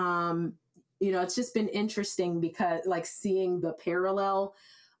 it's just been interesting because like seeing the parallel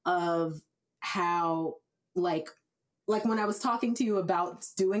of how like when I was talking to you about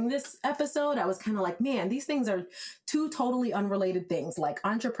doing this episode, I was kind of like, man, these things are 2 totally unrelated things, like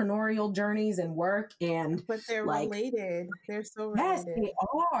entrepreneurial journeys and work. But they're like, related. They're so related.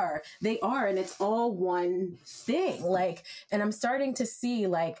 Yes, they are. And it's all one thing. Like, and I'm starting to see,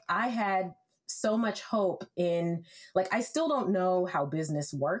 like, I had so much hope in, like, I still don't know how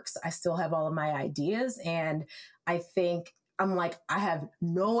business works. I still have all of my ideas. And I think I'm like, I have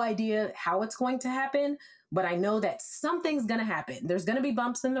no idea how it's going to happen, but I know that something's going to happen. There's going to be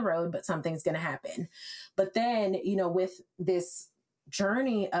bumps in the road, but something's going to happen. But then, with this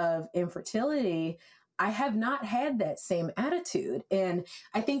journey of infertility, I have not had that same attitude. And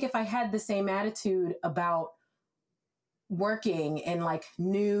I think if I had the same attitude about working and like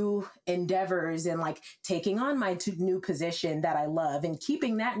new endeavors and like taking on my new position that I love and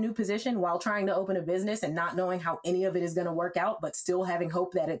keeping that new position while trying to open a business and not knowing how any of it is going to work out, but still having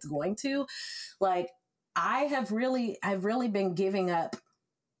hope that it's going to, like, I've really been giving up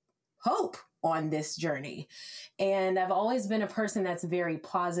hope on this journey. And I've always been a person that's very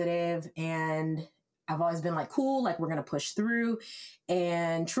positive, and I've always been like, cool, like we're going to push through.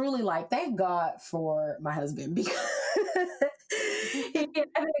 And truly, like, thank God for my husband, because he Yeah,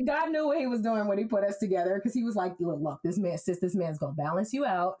 I think God knew what he was doing when he put us together, because he was like, look, this man, sis, this man's going to balance you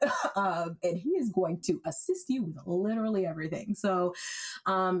out. And he is going to assist you with literally everything. So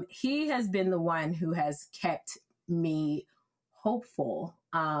he has been the one who has kept me hopeful.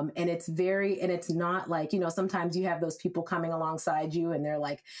 And it's not like, sometimes you have those people coming alongside you and they're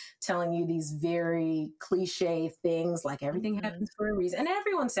like telling you these very cliche things, like everything Mm-hmm. happens for a reason. And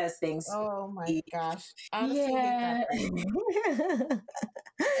everyone says things. Oh my gosh. I honestly hate that Yeah. phrase.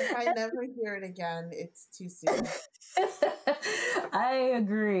 If I never hear it again, it's too soon. I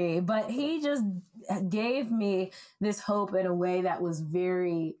agree. But he just gave me this hope in a way that was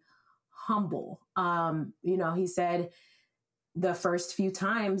very humble. He said, the first few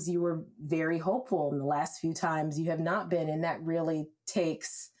times you were very hopeful, and the last few times you have not been. And that really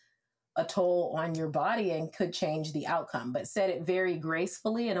takes a toll on your body and could change the outcome. But said it very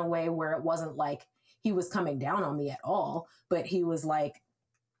gracefully, in a way where it wasn't like he was coming down on me at all, but he was like,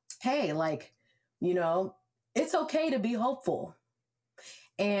 hey, like, it's okay to be hopeful.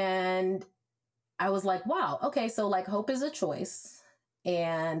 And I was like, wow, okay, so like hope is a choice.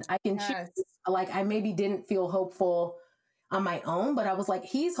 And I can choose. Yes. Like, I maybe didn't feel hopeful on my own, but I was like,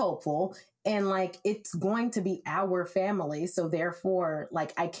 he's hopeful. And like, it's going to be our family. So therefore,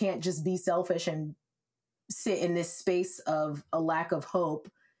 like, I can't just be selfish and sit in this space of a lack of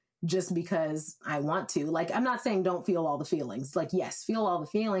hope just because I want to. Like, I'm not saying don't feel all the feelings. Like, yes, feel all the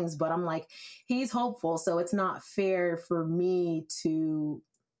feelings, but I'm like, he's hopeful. So it's not fair for me to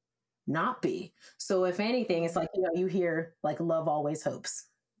not be. So if anything, it's like, you hear like love always hopes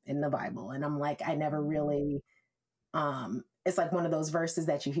in the Bible. And I'm like, I never really, it's like one of those verses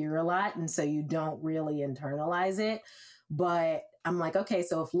that you hear a lot. And so you don't really internalize it. But I'm like, okay,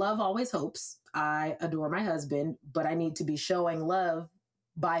 so if love always hopes, I adore my husband, but I need to be showing love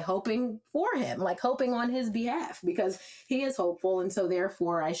by hoping for him, like hoping on his behalf, because he is hopeful. And so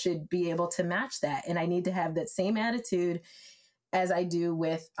therefore I should be able to match that. And I need to have that same attitude as I do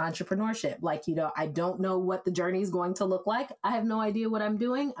with entrepreneurship. Like, I don't know what the journey is going to look like. I have no idea what I'm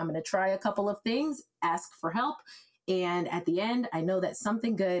doing. I'm going to try a couple of things, ask for help. And at the end, I know that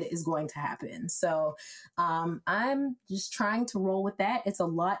something good is going to happen. So I'm just trying to roll with that. It's a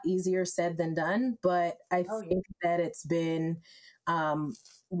lot easier said than done, but I Oh yeah. think that it's been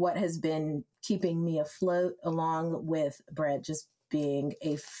what has been keeping me afloat, along with Brett just being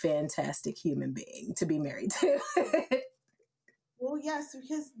a fantastic human being to be married to. Well, yes,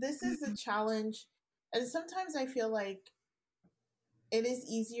 because this is a challenge. And sometimes I feel like it is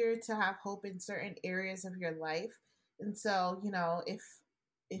easier to have hope in certain areas of your life. And so,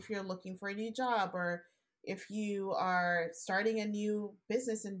 if you're looking for a new job, or if you are starting a new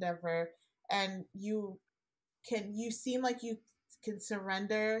business endeavor, and you seem like you can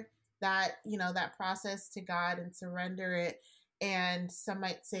surrender that process to God and surrender it. And some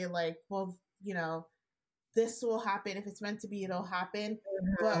might say, like, well, this will happen. If it's meant to be, it'll happen.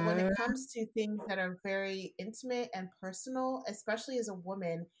 But when it comes to things that are very intimate and personal, especially as a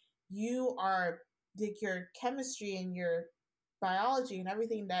woman, you are like, your chemistry and your biology and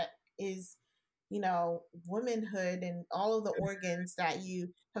everything that is, womanhood, and all of the organs that you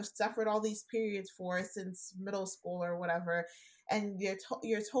have suffered all these periods for since middle school or whatever. And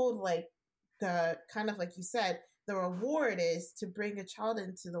you're told, like, the kind of, like you said, the reward is to bring a child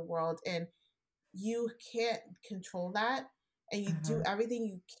into the world, and you can't control that, and you do everything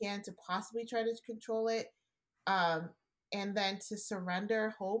you can to possibly try to control it. um and then to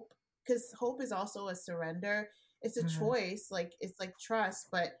surrender hope, because hope is also a surrender. It's a choice, like it's like trust,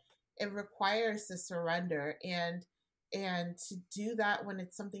 but it requires the surrender. And to do that when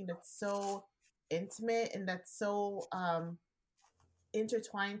it's something that's so intimate and that's so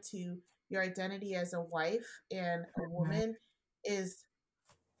intertwined to your identity as a wife and a woman is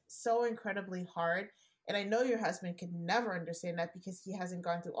so incredibly hard. And I know your husband could never understand that, because he hasn't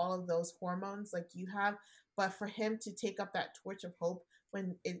gone through all of those hormones like you have. But for him to take up that torch of hope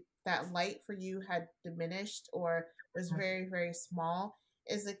when that light for you had diminished or was very, very small,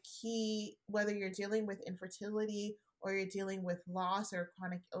 is a key, whether you're dealing with infertility or you're dealing with loss or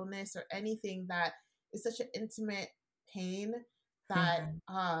chronic illness or anything that is such an intimate pain that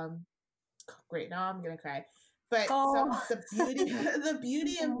great, now I'm gonna cry. But Oh. the beauty the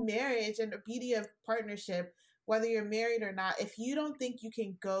beauty of marriage and the beauty of partnership, whether you're married or not, if you don't think you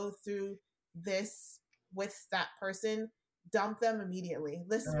can go through this with that person, dump them immediately.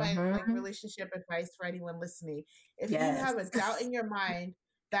 This is my like relationship advice for anyone listening. If you Yes. have a doubt in your mind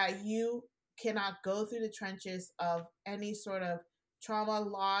that you cannot go through the trenches of any sort of trauma,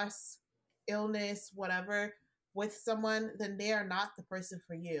 loss, illness, whatever, with someone, then they are not the person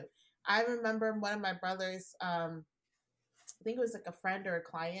for you. I remember one of my brothers I think it was like a friend or a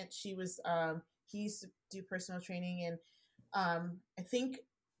client. She was he used to do personal training, and I think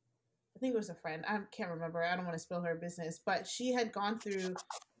it was a friend. I can't remember. I don't want to spill her business, but she had gone through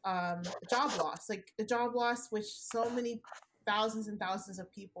job loss, like a job loss, which so many thousands and thousands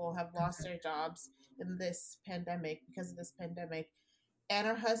of people have lost their jobs in this pandemic because of this pandemic. And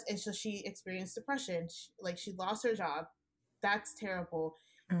her husband, and so she experienced depression. She lost her job. That's terrible.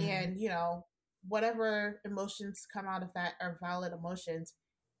 Mm-hmm. And whatever emotions come out of that are valid emotions.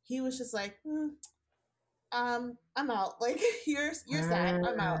 He was just like, I'm out. Like you're sad.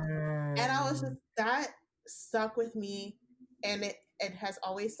 I'm out. And I was just, that stuck with me, and it has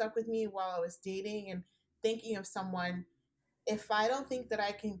always stuck with me while I was dating and thinking of someone. If I don't think that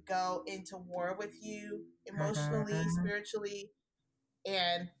I can go into war with you emotionally, spiritually,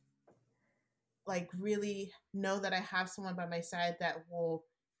 and like really know that I have someone by my side that will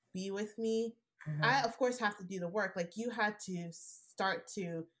be with me, I of course have to do the work. Like you had to start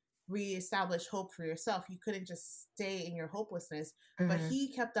to reestablish hope for yourself. You couldn't just stay in your hopelessness. But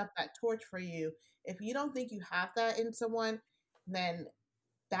he kept up that torch for you. If you don't think you have that in someone, then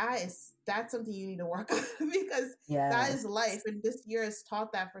that's something you need to work on because that is Yes. life. And this year has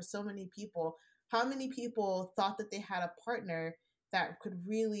taught that for so many people. How many people thought that they had a partner that could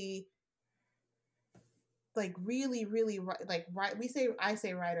really really like right I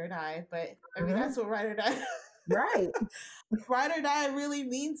say ride or die, but I mean that's what ride or die Right. ride or die really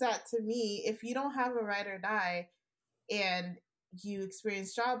means that to me. If you don't have a ride or die and you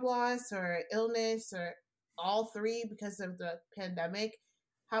experience job loss or illness or all three because of the pandemic,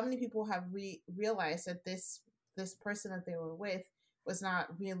 how many people have realized that this person that they were with was not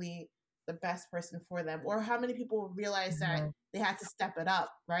really the best person for them? Or how many people realize that they had to step it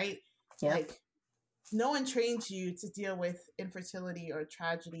up, right? Yep. Like no one trains you to deal with infertility or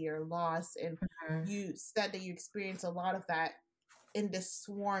tragedy or loss, and you said that you experience a lot of that in this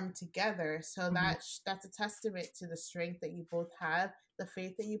swarm together. So that's a testament to the strength that you both have, the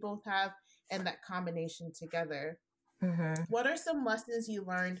faith that you both have, and that combination together. What are some lessons you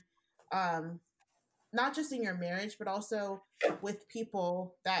learned, not just in your marriage, but also with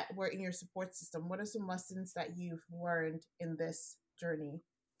people that were in your support system? What are some lessons that you've learned in this journey?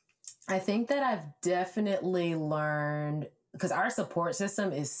 I think that I've definitely learned, because our support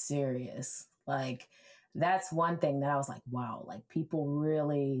system is serious. Like, that's one thing that I was like, wow, like people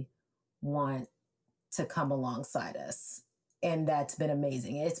really want to come alongside us. And that's been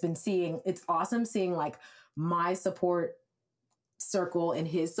amazing. It's awesome seeing like my support circle and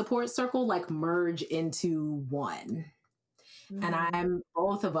his support circle like merge into one. And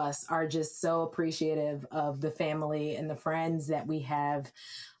both of us are just so appreciative of the family and the friends that we have,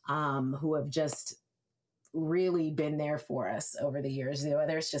 who have just really been there for us over the years,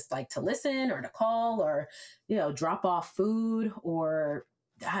 whether it's just like to listen or to call or, drop off food, or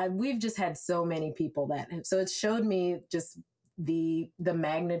we've just had so many people so it showed me just the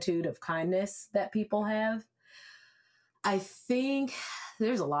magnitude of kindness that people have. I think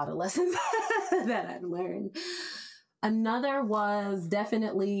there's a lot of lessons that I've learned. Another was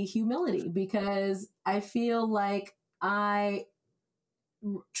definitely humility, because I feel like I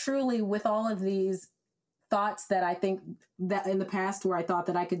truly, with all of these thoughts that I think that in the past where I thought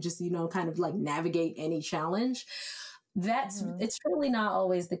that I could just, kind of like navigate any challenge, it's really not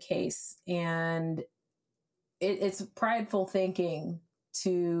always the case. And it's prideful thinking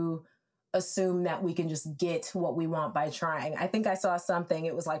to assume that we can just get what we want by trying. I think I saw something,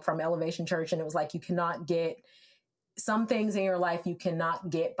 it was like from Elevation Church, and it was like, you cannot get some things in your life, you cannot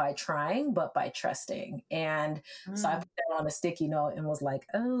get by trying, but by trusting. And so I put that on a sticky note and was like,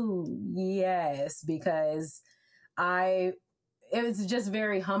 oh yes, because it was just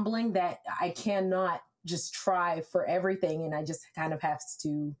very humbling that I cannot just try for everything. And I just kind of have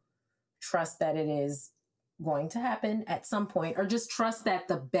to trust that it is going to happen at some point, or just trust that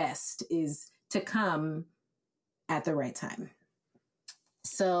the best is to come at the right time.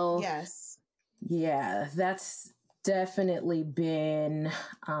 So yes, yeah, that's definitely been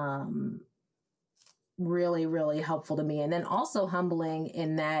really, really helpful to me. And then also humbling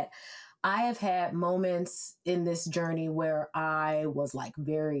in that I have had moments in this journey where I was like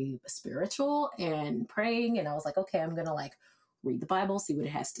very spiritual and praying, and I was like, okay, I'm going to like read the Bible, see what it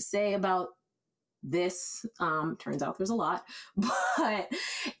has to say about this. Turns out there's a lot,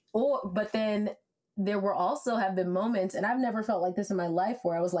 but then there have been moments, and I've never felt like this in my life,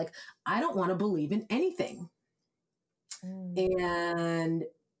 where I was like, I don't want to believe in anything. And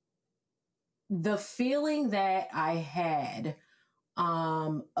the feeling that I had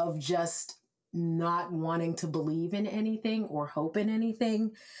of just not wanting to believe in anything or hope in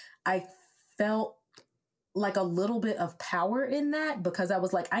anything, I felt like a little bit of power in that, because I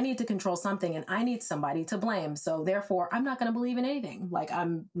was like, I need to control something and I need somebody to blame. So therefore I'm not going to believe in anything. Like,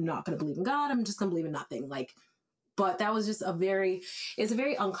 I'm not going to believe in God. I'm just going to believe in nothing. Like, but that was just it's a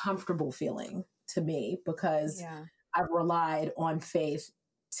very uncomfortable feeling to me, because Yeah. I've relied on faith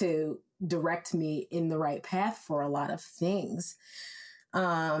to direct me in the right path for a lot of things.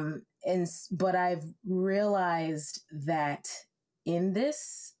 But I've realized that in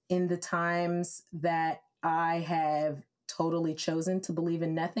the times that I have totally chosen to believe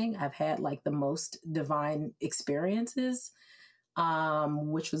in nothing, I've had like the most divine experiences,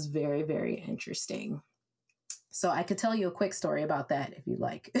 which was very, very interesting. So I could tell you a quick story about that if you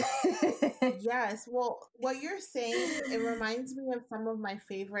like. Yes. Well, what you're saying, it reminds me of some of my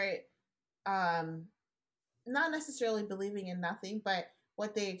favorite, um, not necessarily believing in nothing, but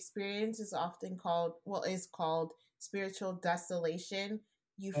what they experience is often called, well, is called spiritual desolation.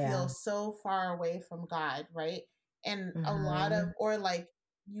 You Yeah. feel so far away from God, right? And a lot of, Mhm. or like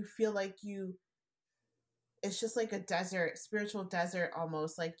you feel like it's just like a desert, spiritual desert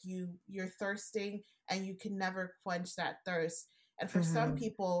almost. Like you're thirsting and you can never quench that thirst. And for some Mhm.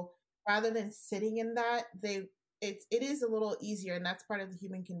 people, rather than sitting in that, it is a little easier, and that's part of the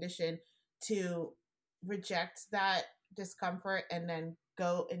human condition, to reject that discomfort and then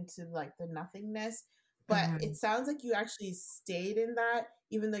go into like the nothingness. But it Mhm. sounds like you actually stayed in that,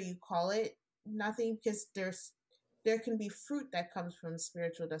 even though you call it nothing, because there can be fruit that comes from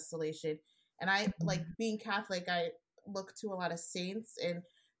spiritual desolation. And I, like, Mhm. being Catholic, I look to a lot of saints, and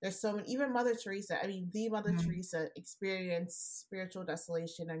there's so many, even Mother Teresa. I mean, the Mother Mhm. Teresa experienced spiritual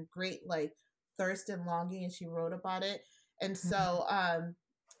desolation and great like thirst and longing, and she wrote about it. And Mhm. so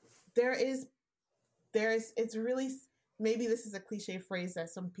there is it's really, maybe this is a cliche phrase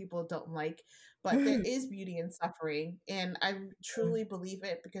that some people don't like, but there Mhm. is beauty in suffering, and I truly believe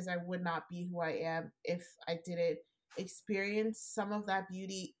it, because I would not be who I am if I didn't experience some of that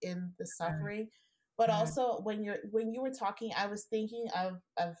beauty in the suffering. But Mhm. also, when you were talking, I was thinking of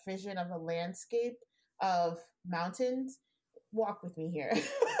a vision of a landscape of mountains. Walk with me here.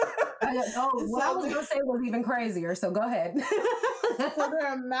 What I So was going to say was even crazier. So go ahead. so there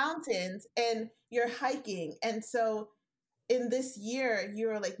are mountains and you're hiking, and so in this year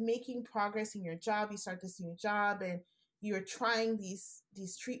you're like making progress in your job, you start this new job, and you're trying these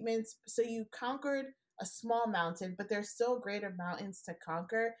treatments, so you conquered a small mountain, but there's still greater mountains to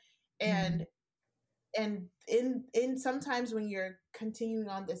conquer. and Mhm. and in sometimes when you're continuing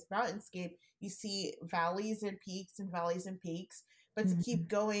on this mountainscape, you see valleys and peaks and valleys and peaks, but to keep Mhm.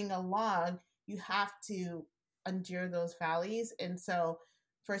 going along, you have to endure those valleys. And so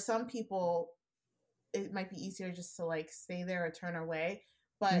for some people it might be easier just to like stay there or turn away,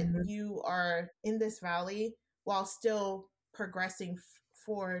 but Mhm. you are in this valley while still progressing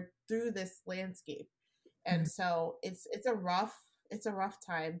forward through this landscape. And Mhm. so it's a rough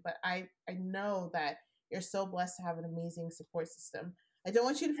time, but I know that you're so blessed to have an amazing support system. I don't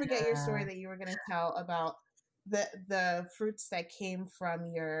want you to forget your story Yeah. that you were going to tell about the fruits that came from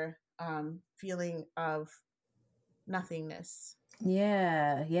your feeling of nothingness.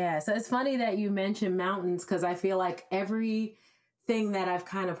 Yeah, yeah. So it's funny that you mentioned mountains, because I feel like everything that I've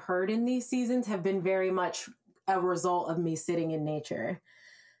kind of heard in these seasons have been very much a result of me sitting in nature. Mm.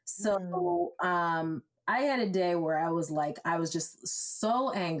 So I had a day where I was just so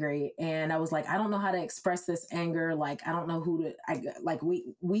angry, and I was like, I don't know how to express this anger. Like, I don't know who to, like,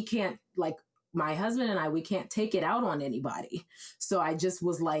 we can't, like, my husband and I, we can't take it out on anybody. So I just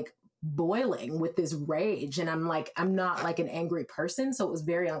was like boiling with this rage, and I'm like, I'm not like an angry person. So it was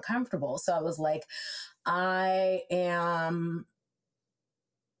very uncomfortable. So I was like, I am,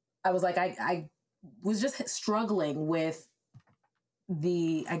 I was like, I was just struggling with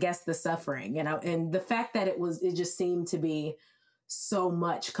I guess the suffering, and the fact that it just seemed to be so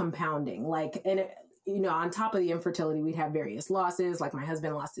much compounding, like, and it, on top of the infertility, we'd have various losses. Like, my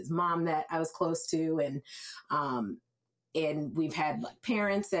husband lost his mom that I was close to, um and we've had like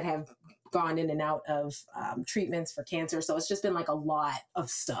parents that have gone in and out of treatments for cancer. So it's just been like a lot of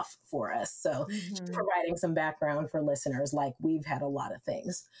stuff for us. So just Mm-hmm. providing some background for listeners, like, we've had a lot of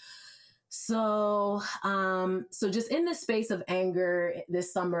things. So just in this space of anger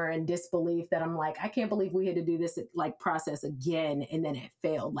this summer and disbelief, that I'm like, I can't believe we had to do this like process again, and then it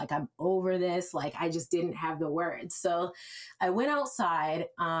failed. Like, I'm over this. Like, I just didn't have the words. So I went outside.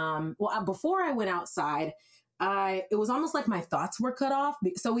 Before I went outside, it was almost like my thoughts were cut off.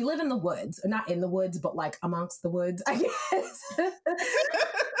 So we live in the woods, not in the woods, but like amongst the woods, I guess.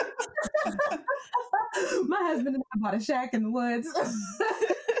 My husband and I bought a shack in the woods.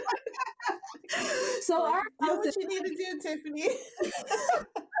 So Like, our do house what you need to do, Tiffany.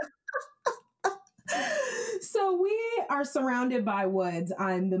 So we are surrounded by woods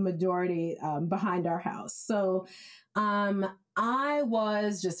on the majority behind our house. So I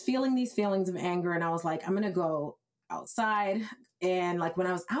was just feeling these feelings of anger, and I was like, I'm going to go outside. And like when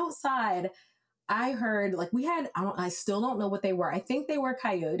I was outside, I heard like we had, I still don't know what they were. I think they were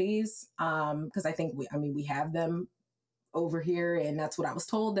coyotes. Cause I think we have them over here, and that's what I was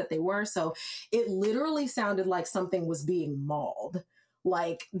told that they were. So it literally sounded like something was being mauled.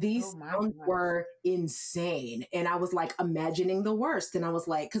 Like Oh these my sounds gosh. were insane. And I was like imagining the worst. And I was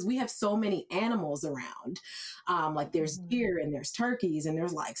like, because we have so many animals around. Like there's Mhm. deer and there's turkeys and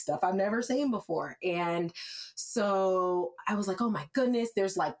there's like stuff I've never seen before. And so I was like, oh my goodness,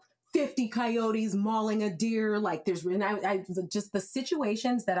 there's like 50 coyotes mauling a deer. Like there's, and I just the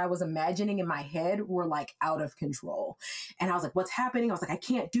situations that I was imagining in my head were like out of control. And I was like, what's happening? I was like, I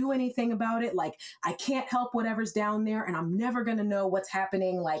can't do anything about it. Like, I can't help whatever's down there, and I'm never going to know what's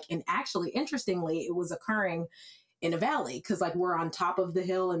happening. Like, and actually, interestingly, it was occurring in a valley because, like, we're on top of the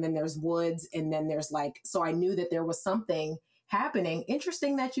hill, and then there's woods, and then there's like, so I knew that there was something happening.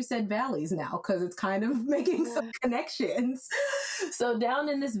 Interesting that you said valleys now because it's kind of making some Yeah. connections. So, down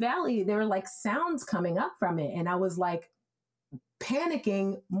in this valley, there were like sounds coming up from it. And I was like,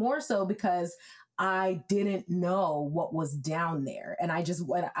 panicking more so because I didn't know what was down there. And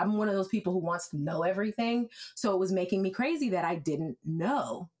I'm one of those people who wants to know everything. So it was making me crazy that I didn't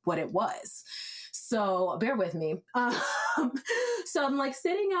know what it was. So bear with me. So I'm like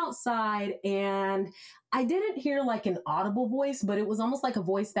sitting outside, and I didn't hear like an audible voice, but it was almost like a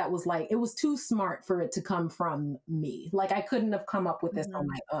voice that was like, it was too smart for it to come from me. Like I couldn't have come up with this on Mhm.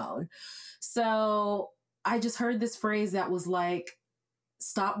 my own. So I just heard this phrase that was like,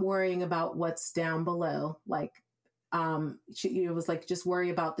 stop worrying about what's down below. Like, it was like, just worry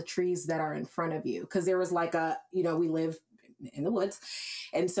about the trees that are in front of you. Cause there was like we live in the woods.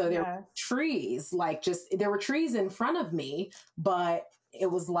 And so there were Yes. trees, like there were trees in front of me, but it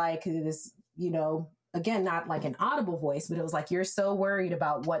was like this, again, not like an audible voice, but it was like, you're so worried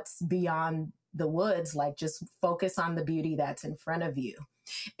about what's beyond the woods. Like just focus on the beauty that's in front of you.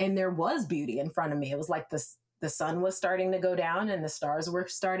 And there was beauty in front of me. It was like the sun was starting to go down and the stars were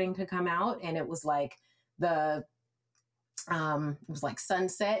starting to come out, and it was like the it was like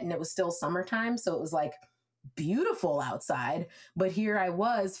sunset, and it was still summertime, so it was like beautiful outside. But here I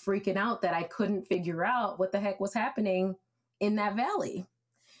was freaking out that I couldn't figure out what the heck was happening in that valley.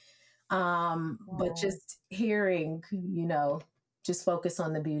 But Wow. just hearing, just focus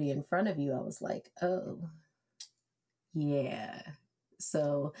on the beauty in front of you, I was like, oh yeah.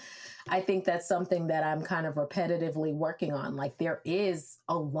 So I think that's something that I'm kind of repetitively working on. Like there is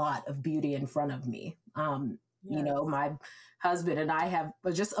a lot of beauty in front of me. Yes. My husband and I have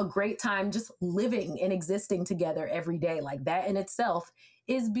just a great time just living and existing together every day. Like that in itself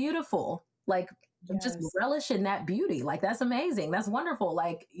is beautiful. Like just Yes. relish in that beauty. Like that's amazing. That's wonderful.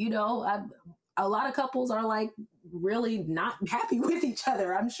 Like, a lot of couples are like really not happy with each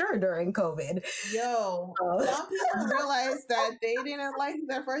other, I'm sure, during COVID. Yo, Uh, some people realize that they didn't like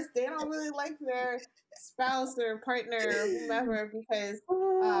their first, they don't really like their spouse or partner or whomever because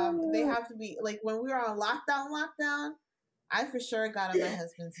they have to be like when we were on lockdown, I for sure got on my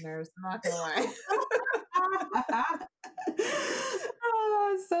husband's nerves. I'm not gonna lie.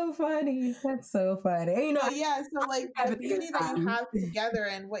 Oh, it's so funny. That's so funny. And, But yeah, so like the having a good beauty that you time. have together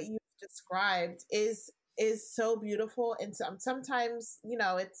and what you described is so beautiful. And sometimes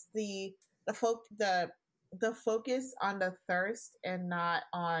it's the focus on the thirst and not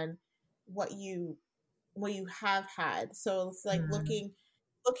on what you have had. So it's like Mm,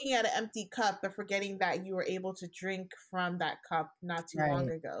 looking at an empty cup but forgetting that you were able to drink from that cup not too long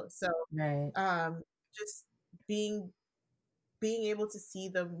right, ago. So right. um just being being able to see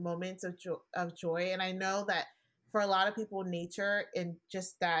the moments of joy. And I know that for a lot of people, nature and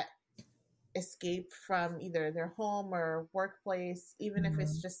just that escape from either their home or workplace, even if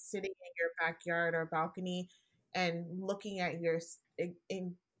it's Mm, just sitting in your backyard or balcony and looking at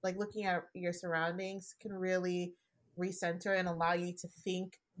like looking at your surroundings can really recenter and allow you to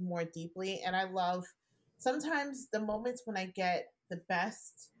think more deeply. And I love sometimes the moments when I get the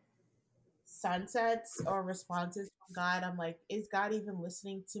best sunsets or responses from God. I'm like, is God even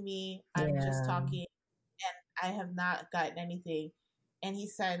listening to me? I'm just yeah. talking and I have not gotten anything. And he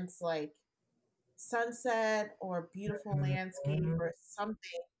sends like sunset or beautiful landscape Mhm. or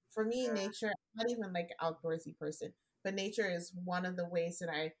something. For me, nature, I'm not even like an outdoorsy person, but nature is one of the ways that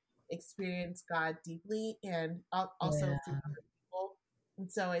I experience God deeply and also through Yeah. other people.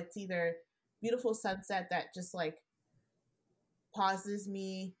 And so it's either beautiful sunset that just like pauses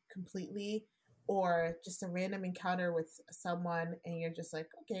me completely or just a random encounter with someone and you're just like,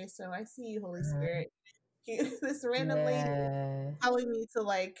 okay, so I see you, Holy Mhm. Spirit. this random lady Yeah. telling me to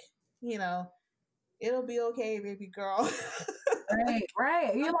like, you know, it'll be okay, baby girl. Right,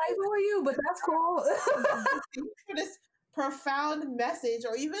 right. You're like, who are you? But that's cool. For this profound message,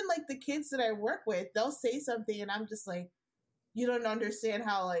 or even like the kids that I work with, they'll say something and I'm just like, you don't understand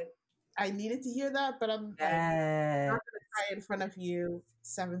how like I needed to hear that, but I'm like, I'm Yes. not gonna cry in front of you,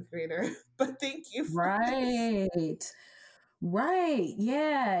 seventh grader. But thank you for this. Right. Right.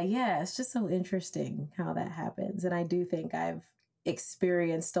 Yeah. Yeah. It's just so interesting how that happens. And I do think I've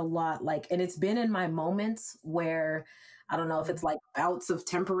experienced a lot like, and it's been in my moments where I don't know if it's like bouts of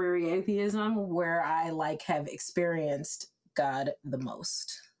temporary atheism where I like have experienced God the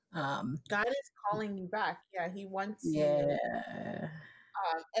most. God is calling you back. Yeah, He wants you. Yeah.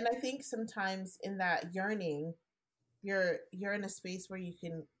 And I think sometimes in that yearning, you're in a space where you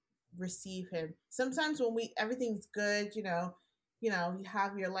can receive Him. Sometimes when we everything's good, you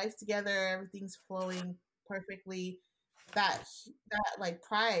have your life together, everything's flowing perfectly. That that like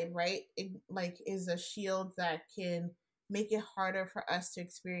pride, right? It like is a shield that can make it harder for us to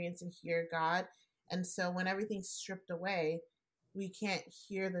experience and hear God. And so when everything's stripped away, we can't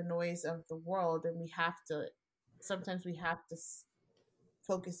hear the noise of the world, and we have to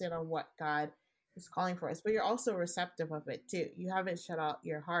focus in on what God is calling for us. But you're also receptive of it too. You haven't shut out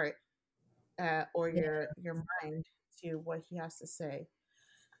your heart or your mind to what He has to say.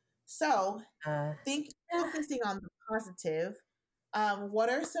 So Yeah. think focusing on the positive. What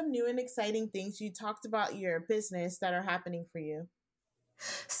are some new and exciting things you talked about your business that are happening for you?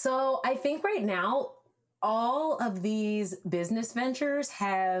 So I think right now, all of these business ventures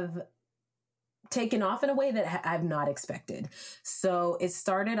have taken off in a way that I've not expected. So it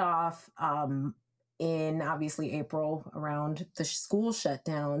started off in obviously April around the school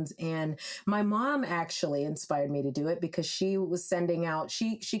shutdowns, and my mom actually inspired me to do it because she was sending out.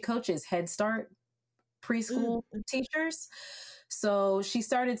 She coaches Head Start Mm. preschool teachers. So she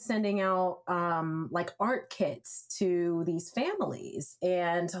started sending out like art kits to these families.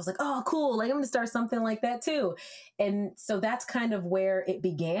 And so I was like, oh, cool. Like, I'm going to start something like that too. And so that's kind of where it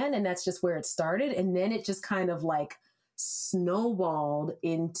began. And that's just where it started. And then it just kind of like snowballed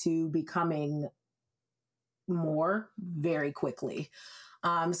into becoming more very quickly.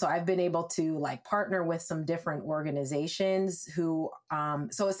 So I've been able to like partner with some different organizations who,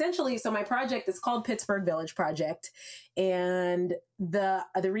 so essentially, so my project is called Pittsburgh Village Project, and the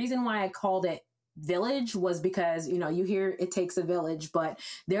reason why I called it Village was because you hear it takes a village, but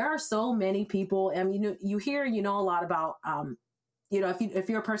there are so many people, and you hear a lot about if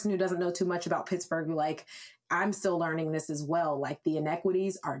you're a person who doesn't know too much about Pittsburgh, like I'm still learning this as well. Like the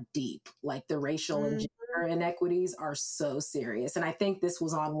inequities are deep, like the racial and Mm. gender inequities are so serious. And I think this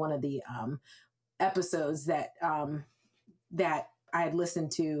was on one of the episodes that I had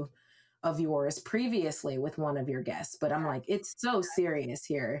listened to of yours previously with one of your guests. But I'm like, it's so serious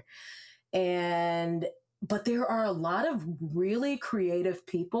here. And but there are a lot of really creative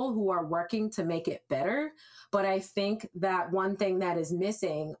people who are working to make it better. But I think that one thing that is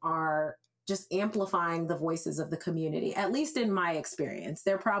missing are just amplifying the voices of the community, at least in my experience.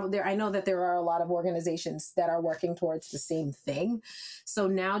 They're probably there. I know that there are a lot of organizations that are working towards the same thing. So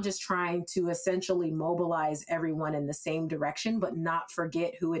now just trying to essentially mobilize everyone in the same direction, but not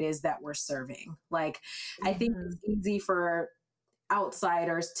forget who it is that we're serving. Like, I think Mhm. it's easy for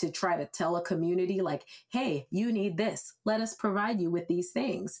outsiders to try to tell a community like, hey, you need this, let us provide you with these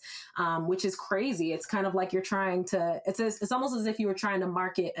things, which is crazy. It's kind of like you're trying to it's almost as if you were trying to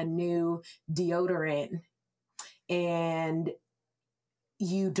market a new deodorant and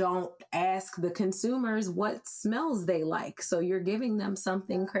you don't ask the consumers what smells they like, so you're giving them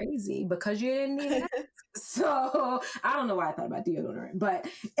something crazy because you didn't even ask. So I don't know why I thought about deodorant, but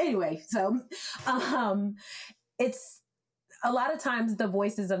anyway, so it's a lot of times the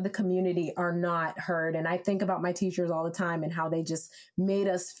voices of the community are not heard. And I think about my teachers all the time and how they just made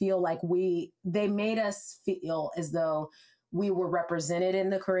us feel like they made us feel as though we were represented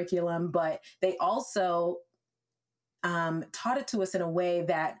in the curriculum, but they also taught it to us in a way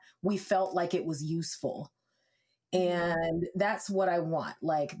that we felt like it was useful. And that's what I want.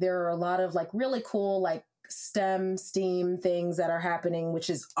 Like, there are a lot of like really cool, like STEAM things that are happening, which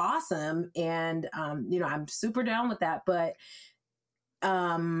is awesome. And, I'm super down with that. But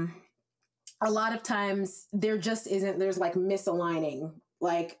um, a lot of times there's like misaligning.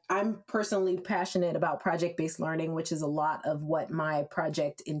 Like, I'm personally passionate about project-based learning, which is a lot of what my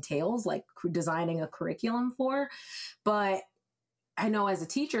project entails, like designing a curriculum for. But I know as a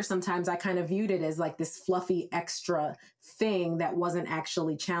teacher, sometimes I kind of viewed it as like this fluffy extra thing that wasn't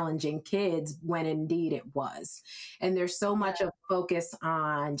actually challenging kids when indeed it was. And there's so Yeah. much of focus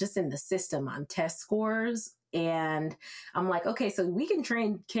on just in the system on test scores. And I'm like, okay, so we can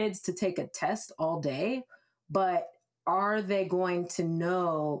train kids to take a test all day, but are they going to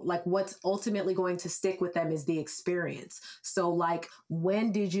know like what's ultimately going to stick with them is the experience. So like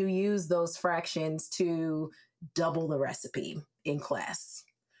when did you use those fractions to double the recipe in class?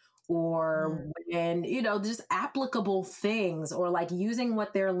 Or Mm. when, just applicable things, or like using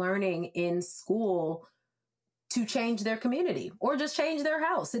what they're learning in school to change their community or just change their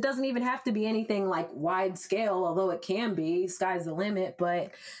house. It doesn't even have to be anything like wide scale, although it can be, sky's the limit,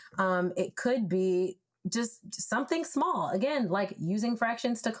 but it could be just something small. Again, like using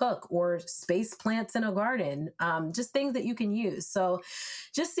fractions to cook or space plants in a garden, just things that you can use. So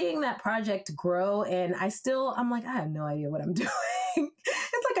just seeing that project grow, and I'm like, I have no idea what I'm doing.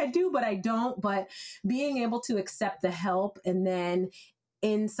 It's like I do, but I don't. But being able to accept the help, and then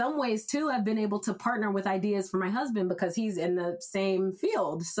in some ways too, I've been able to partner with ideas for my husband because he's in the same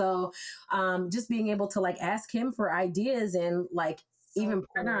field. So just being able to like ask him for ideas and like So even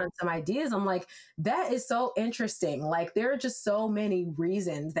partner on cool. some ideas, I'm like, that is so interesting. Like there are just so many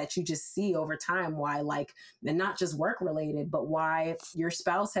reasons that you just see over time why, like, and not just work related, but why your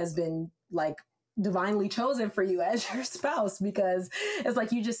spouse has been like divinely chosen for you as your spouse, because it's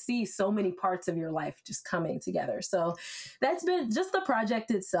like you just see so many parts of your life just coming together. So that's been just the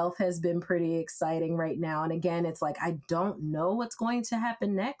project itself has been pretty exciting right now. And again, it's like I don't know what's going to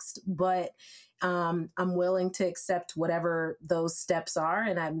happen next, but I'm willing to accept whatever those steps are.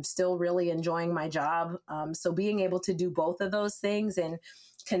 And I'm still really enjoying my job. So being able to do both of those things and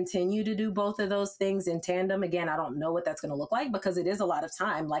continue to do both of those things in tandem. Again, I don't know what that's going to look like because it is a lot of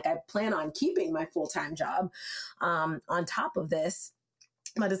time. Like I plan on keeping my full-time job on top of this,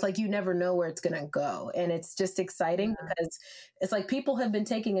 but it's like you never know where it's going to go. And it's just exciting Yeah. because it's like people have been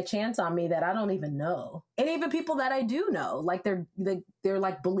taking a chance on me that I don't even know. And even people that I do know, like they're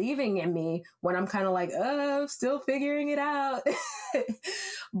like believing in me when I'm kind of like, oh, I'm still figuring it out.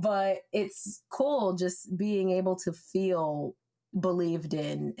 But it's cool just being able to feel believed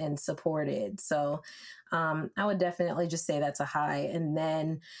in and supported. So I would definitely just say that's a high. And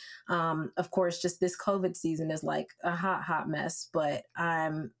then, of course, just this COVID season is like a hot mess, but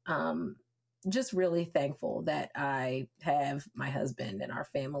I'm just really thankful that I have my husband and our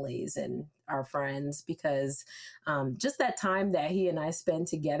families and our friends, because just that time that he and I spend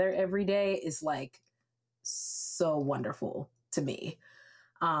together every day is like so wonderful to me.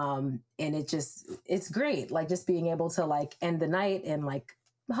 And it's great, like just being able to like end the night and like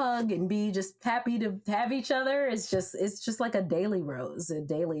hug and be just happy to have each other. It's just like a daily rose, a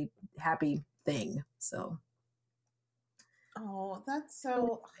daily happy thing. So Oh, that's really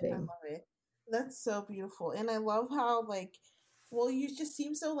so, I exciting. love it. That's so beautiful. And I love how, like, well, you just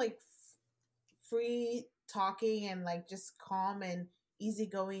seem so, like, free talking and, like, just calm and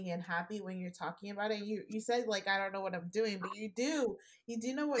easygoing and happy when you're talking about it. You said, like, I don't know what I'm doing, but you do. You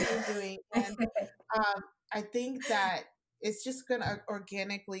do know what you're doing. And I think that it's just going to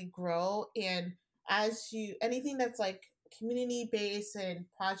organically grow. And as you, anything that's like community based and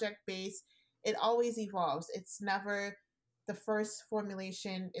project based, it always evolves. It's never, the first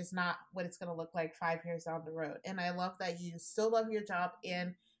formulation is not what it's going to look like 5 years down the road. And I love that you still love your job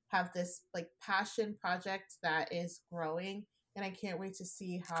and have this like passion project that is growing. And I can't wait to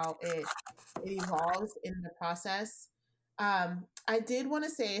see how it evolves in the process. I did want to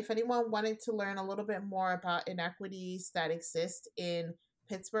say if anyone wanted to learn a little bit more about inequities that exist in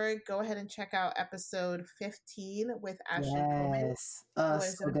Pittsburgh, go ahead and check out episode 15 with Ashley Coleman, Yes. who is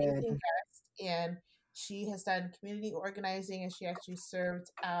an So good. amazing guest. And she has done community organizing and she actually served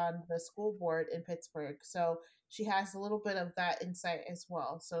on the school board in Pittsburgh. So she has a little bit of that insight as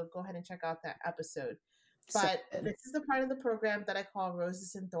well. So go ahead and check out that episode. So But good. this is the part of the program that I call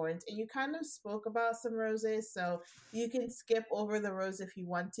Roses and Thorns. And you kind of spoke about some roses, so you can skip over the rose if you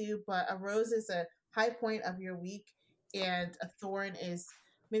want to. But a rose is a high point of your week, and a thorn is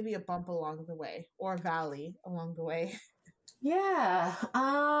maybe a bump along the way or a valley along the way. Yeah.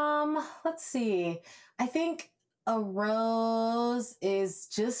 Let's see. I think a rose is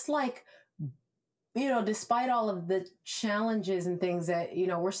just like, despite all of the challenges and things that,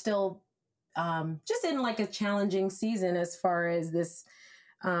 we're still just in like a challenging season as far as this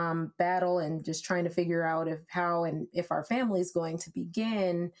battle and just trying to figure out if how and if our family is going to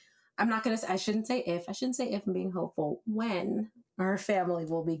begin. I'm not going to, I shouldn't say if, I shouldn't say if I'm being hopeful, when our family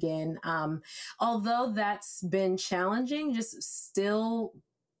will begin. Although that's been challenging, just still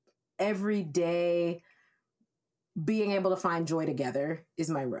every day being able to find joy together is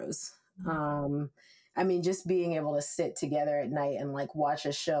my rose. I mean, just being able to sit together at night and like watch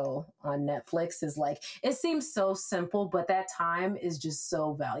a show on Netflix is like, it seems so simple, but that time is just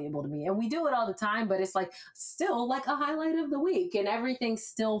so valuable to me. And we do it all the time, but it's like still like a highlight of the week, and everything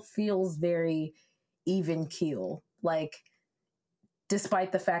still feels very even keel. Like,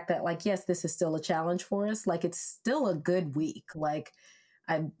 despite the fact that like, yes, this is still a challenge for us, like it's still a good week. Like,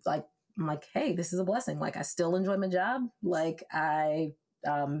 I'm like, hey, this is a blessing. Like, I still enjoy my job. Like,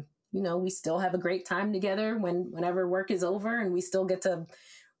 we still have a great time together whenever work is over, and we still get to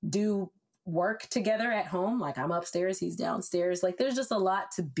do work together at home. Like, I'm upstairs, he's downstairs. Like, there's just a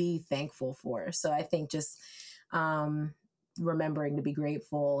lot to be thankful for. So I think just remembering to be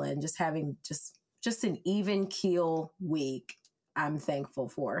grateful and just having just an even keel week, I'm thankful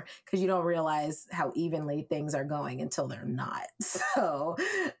for, because you don't realize how evenly things are going until they're not. So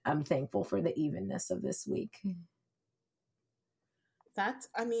I'm thankful for the evenness of this week. That's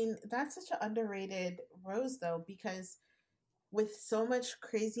such an underrated rose though, because with so much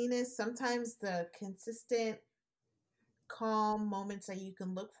craziness, sometimes the consistent calm moments that you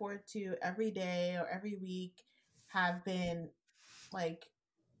can look forward to every day or every week have been like,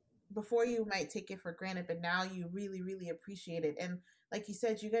 before you might take it for granted, but now you really, really appreciate it. And like you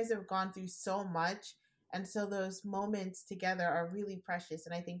said, you guys have gone through so much. And so those moments together are really precious.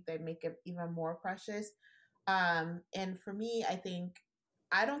 And I think they make it even more precious. And for me,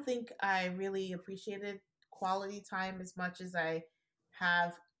 I don't think I really appreciated quality time as much as I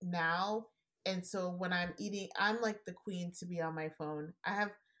have now. And so when I'm eating, I'm like the queen to be on my phone.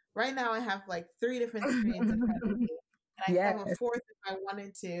 Right now I have like 3 different screens in front of me, and I Yeah. could have a fourth if I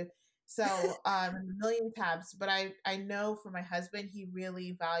wanted to. So, a million tabs. But I know for my husband, he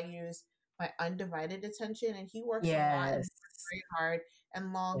really values my undivided attention, and he works a lot and Yes. works very hard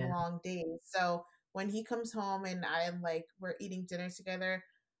and long, Yeah. long days. So when he comes home and I'm like, we're eating dinner together,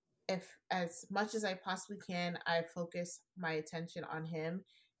 if as much as I possibly can, I focus my attention on him.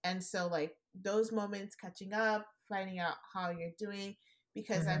 And so like those moments, catching up, finding out how you're doing,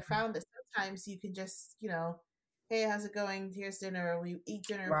 because I found that sometimes you can just, hey, how's it going? Here's dinner. We eat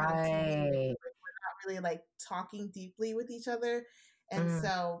dinner in front of TV. Right. We're not really like talking deeply with each other. And Mm.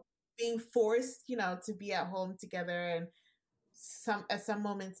 so being forced, to be at home together, and at some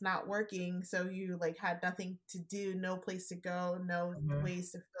moments not working, so you like had nothing to do, no place to go, no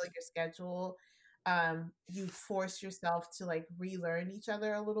ways to fill your schedule, you force yourself to like relearn each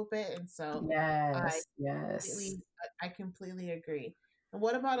other a little bit. And so i Yes. I completely agree. And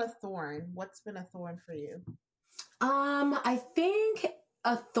what about a thorn? What's been a thorn for you? I think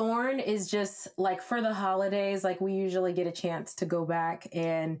a thorn is just like for the holidays, like we usually get a chance to go back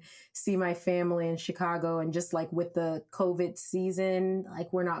and see my family in Chicago. And just like with the COVID season,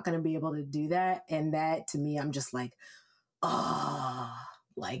 like we're not going to be able to do that. And that to me, I'm just like, oh,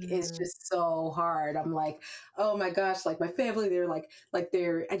 like it's just so hard. I'm like, oh my gosh, like my family,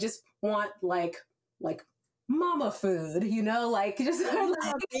 I just want like mama food, like just You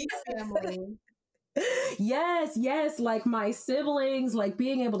have a big family. Yes, like my siblings, like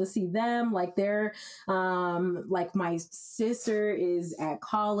being able to see them, like they're like my sister is at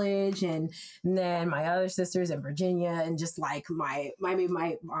college, and then my other sister's in Virginia, and just like my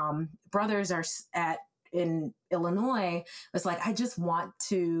brothers are at in Illinois. It's like I just want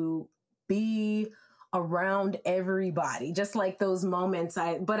to be around everybody, just like those moments.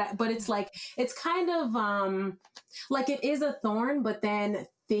 But it's like it's kind of like it is a thorn, but then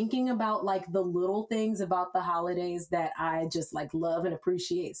thinking about like the little things about the holidays that I just like love and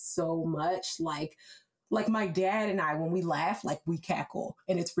appreciate so much, like my dad and I, when we laugh, like we cackle,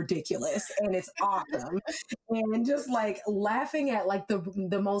 and it's ridiculous and it's awesome. And just like laughing at like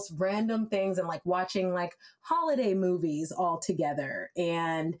the most random things, and like watching like holiday movies all together,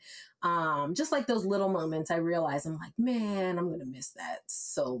 and just like those little moments, I realize I'm like, man, I'm gonna miss that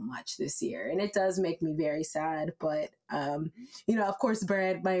so much this year. And it does make me very sad. But of course,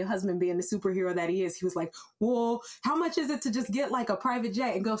 Brad, my husband, being the superhero that he is, he was like, well, how much is it to just get like a private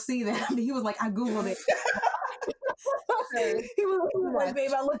jet and go see them? He was like, I Googled it. He was like,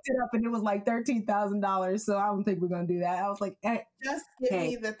 babe, I looked it up and it was like $13,000. So I don't think we're gonna do that. I was like, just give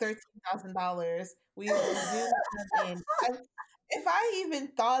me the $13,000. We will zoom in. If I even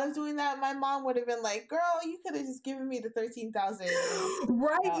thought of doing that, my mom would have been like, girl, you could have just given me the 13,000.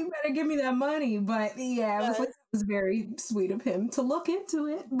 Right, you better give me that money. But yeah, it was very sweet of him to look into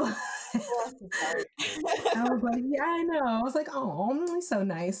it. But I was like, yeah, I know. I was like, oh, he's so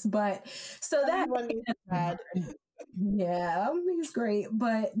nice. But so bad. Yeah, he's great.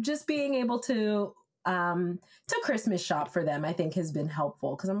 But just being able to to Christmas shop for them, I think has been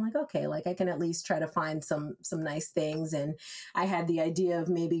helpful because I'm like, okay, like I can at least try to find some nice things. And I had the idea of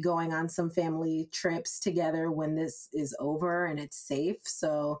maybe going on some family trips together when this is over and it's safe.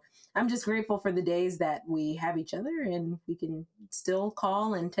 So I'm just grateful for the days that we have each other and we can still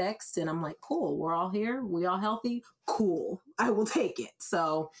call and text. And I'm like, cool, we're all here, we all healthy, cool, I will take it.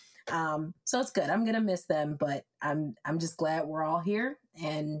 So it's good. I'm gonna miss them, but I'm just glad we're all here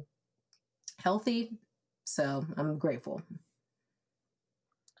and healthy. So I'm grateful.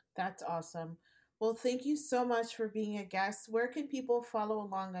 That's awesome. Well, thank you so much for being a guest. Where can people follow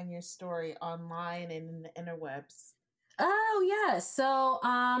along on your story online and in the interwebs? Oh yeah. So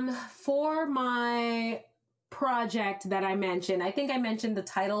for my project that I mentioned, I think I mentioned the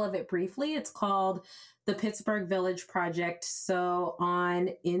title of it briefly. It's called the Pittsburgh Village Project. So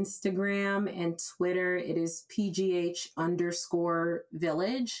on Instagram and Twitter, it is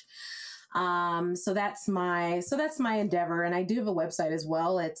PGH_village. So that's my endeavor. And I do have a website as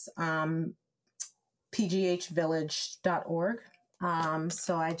well. It's pghvillage.org.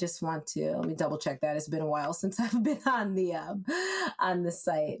 So I just want to let me double check that. It's been a while since I've been on the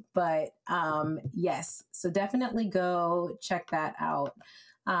site, but yes. So definitely go check that out,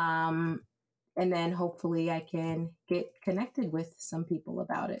 and then hopefully I can get connected with some people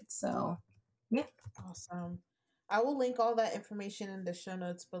about it. So yeah. Awesome. I will link all that information in the show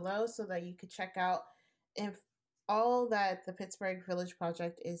notes below so that you could check out if all that the Pittsburgh Village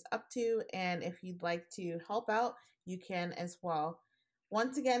Project is up to. And if you'd like to help out, you can as well.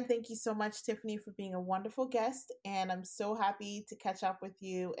 Once again, thank you so much, Tiffany, for being a wonderful guest. And I'm so happy to catch up with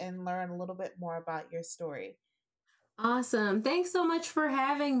you and learn a little bit more about your story. Awesome. Thanks so much for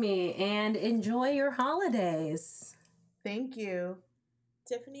having me and enjoy your holidays. Thank you.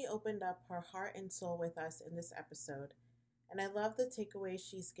 Tiffany opened up her heart and soul with us in this episode, and I love the takeaways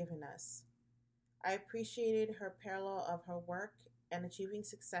she's given us. I appreciated her parallel of her work and achieving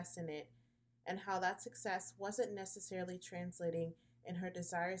success in it, and how that success wasn't necessarily translating in her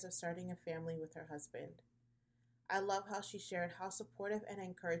desires of starting a family with her husband. I love how she shared how supportive and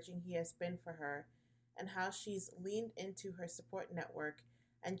encouraging he has been for her, and how she's leaned into her support network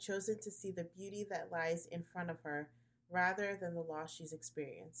and chosen to see the beauty that lies in front of her rather than the loss she's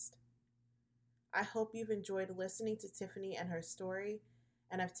experienced. I hope you've enjoyed listening to Tiffany and her story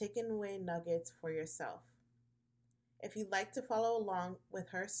and have taken away nuggets for yourself. If you'd like to follow along with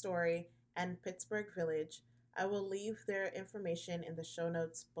her story and Pittsburgh Village, I will leave their information in the show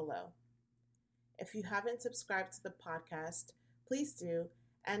notes below. If you haven't subscribed to the podcast, please do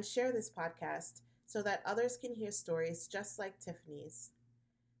and share this podcast so that others can hear stories just like Tiffany's.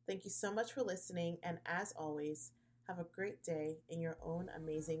 Thank you so much for listening, and as always, have a great day in your own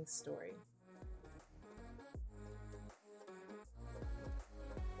amazing story.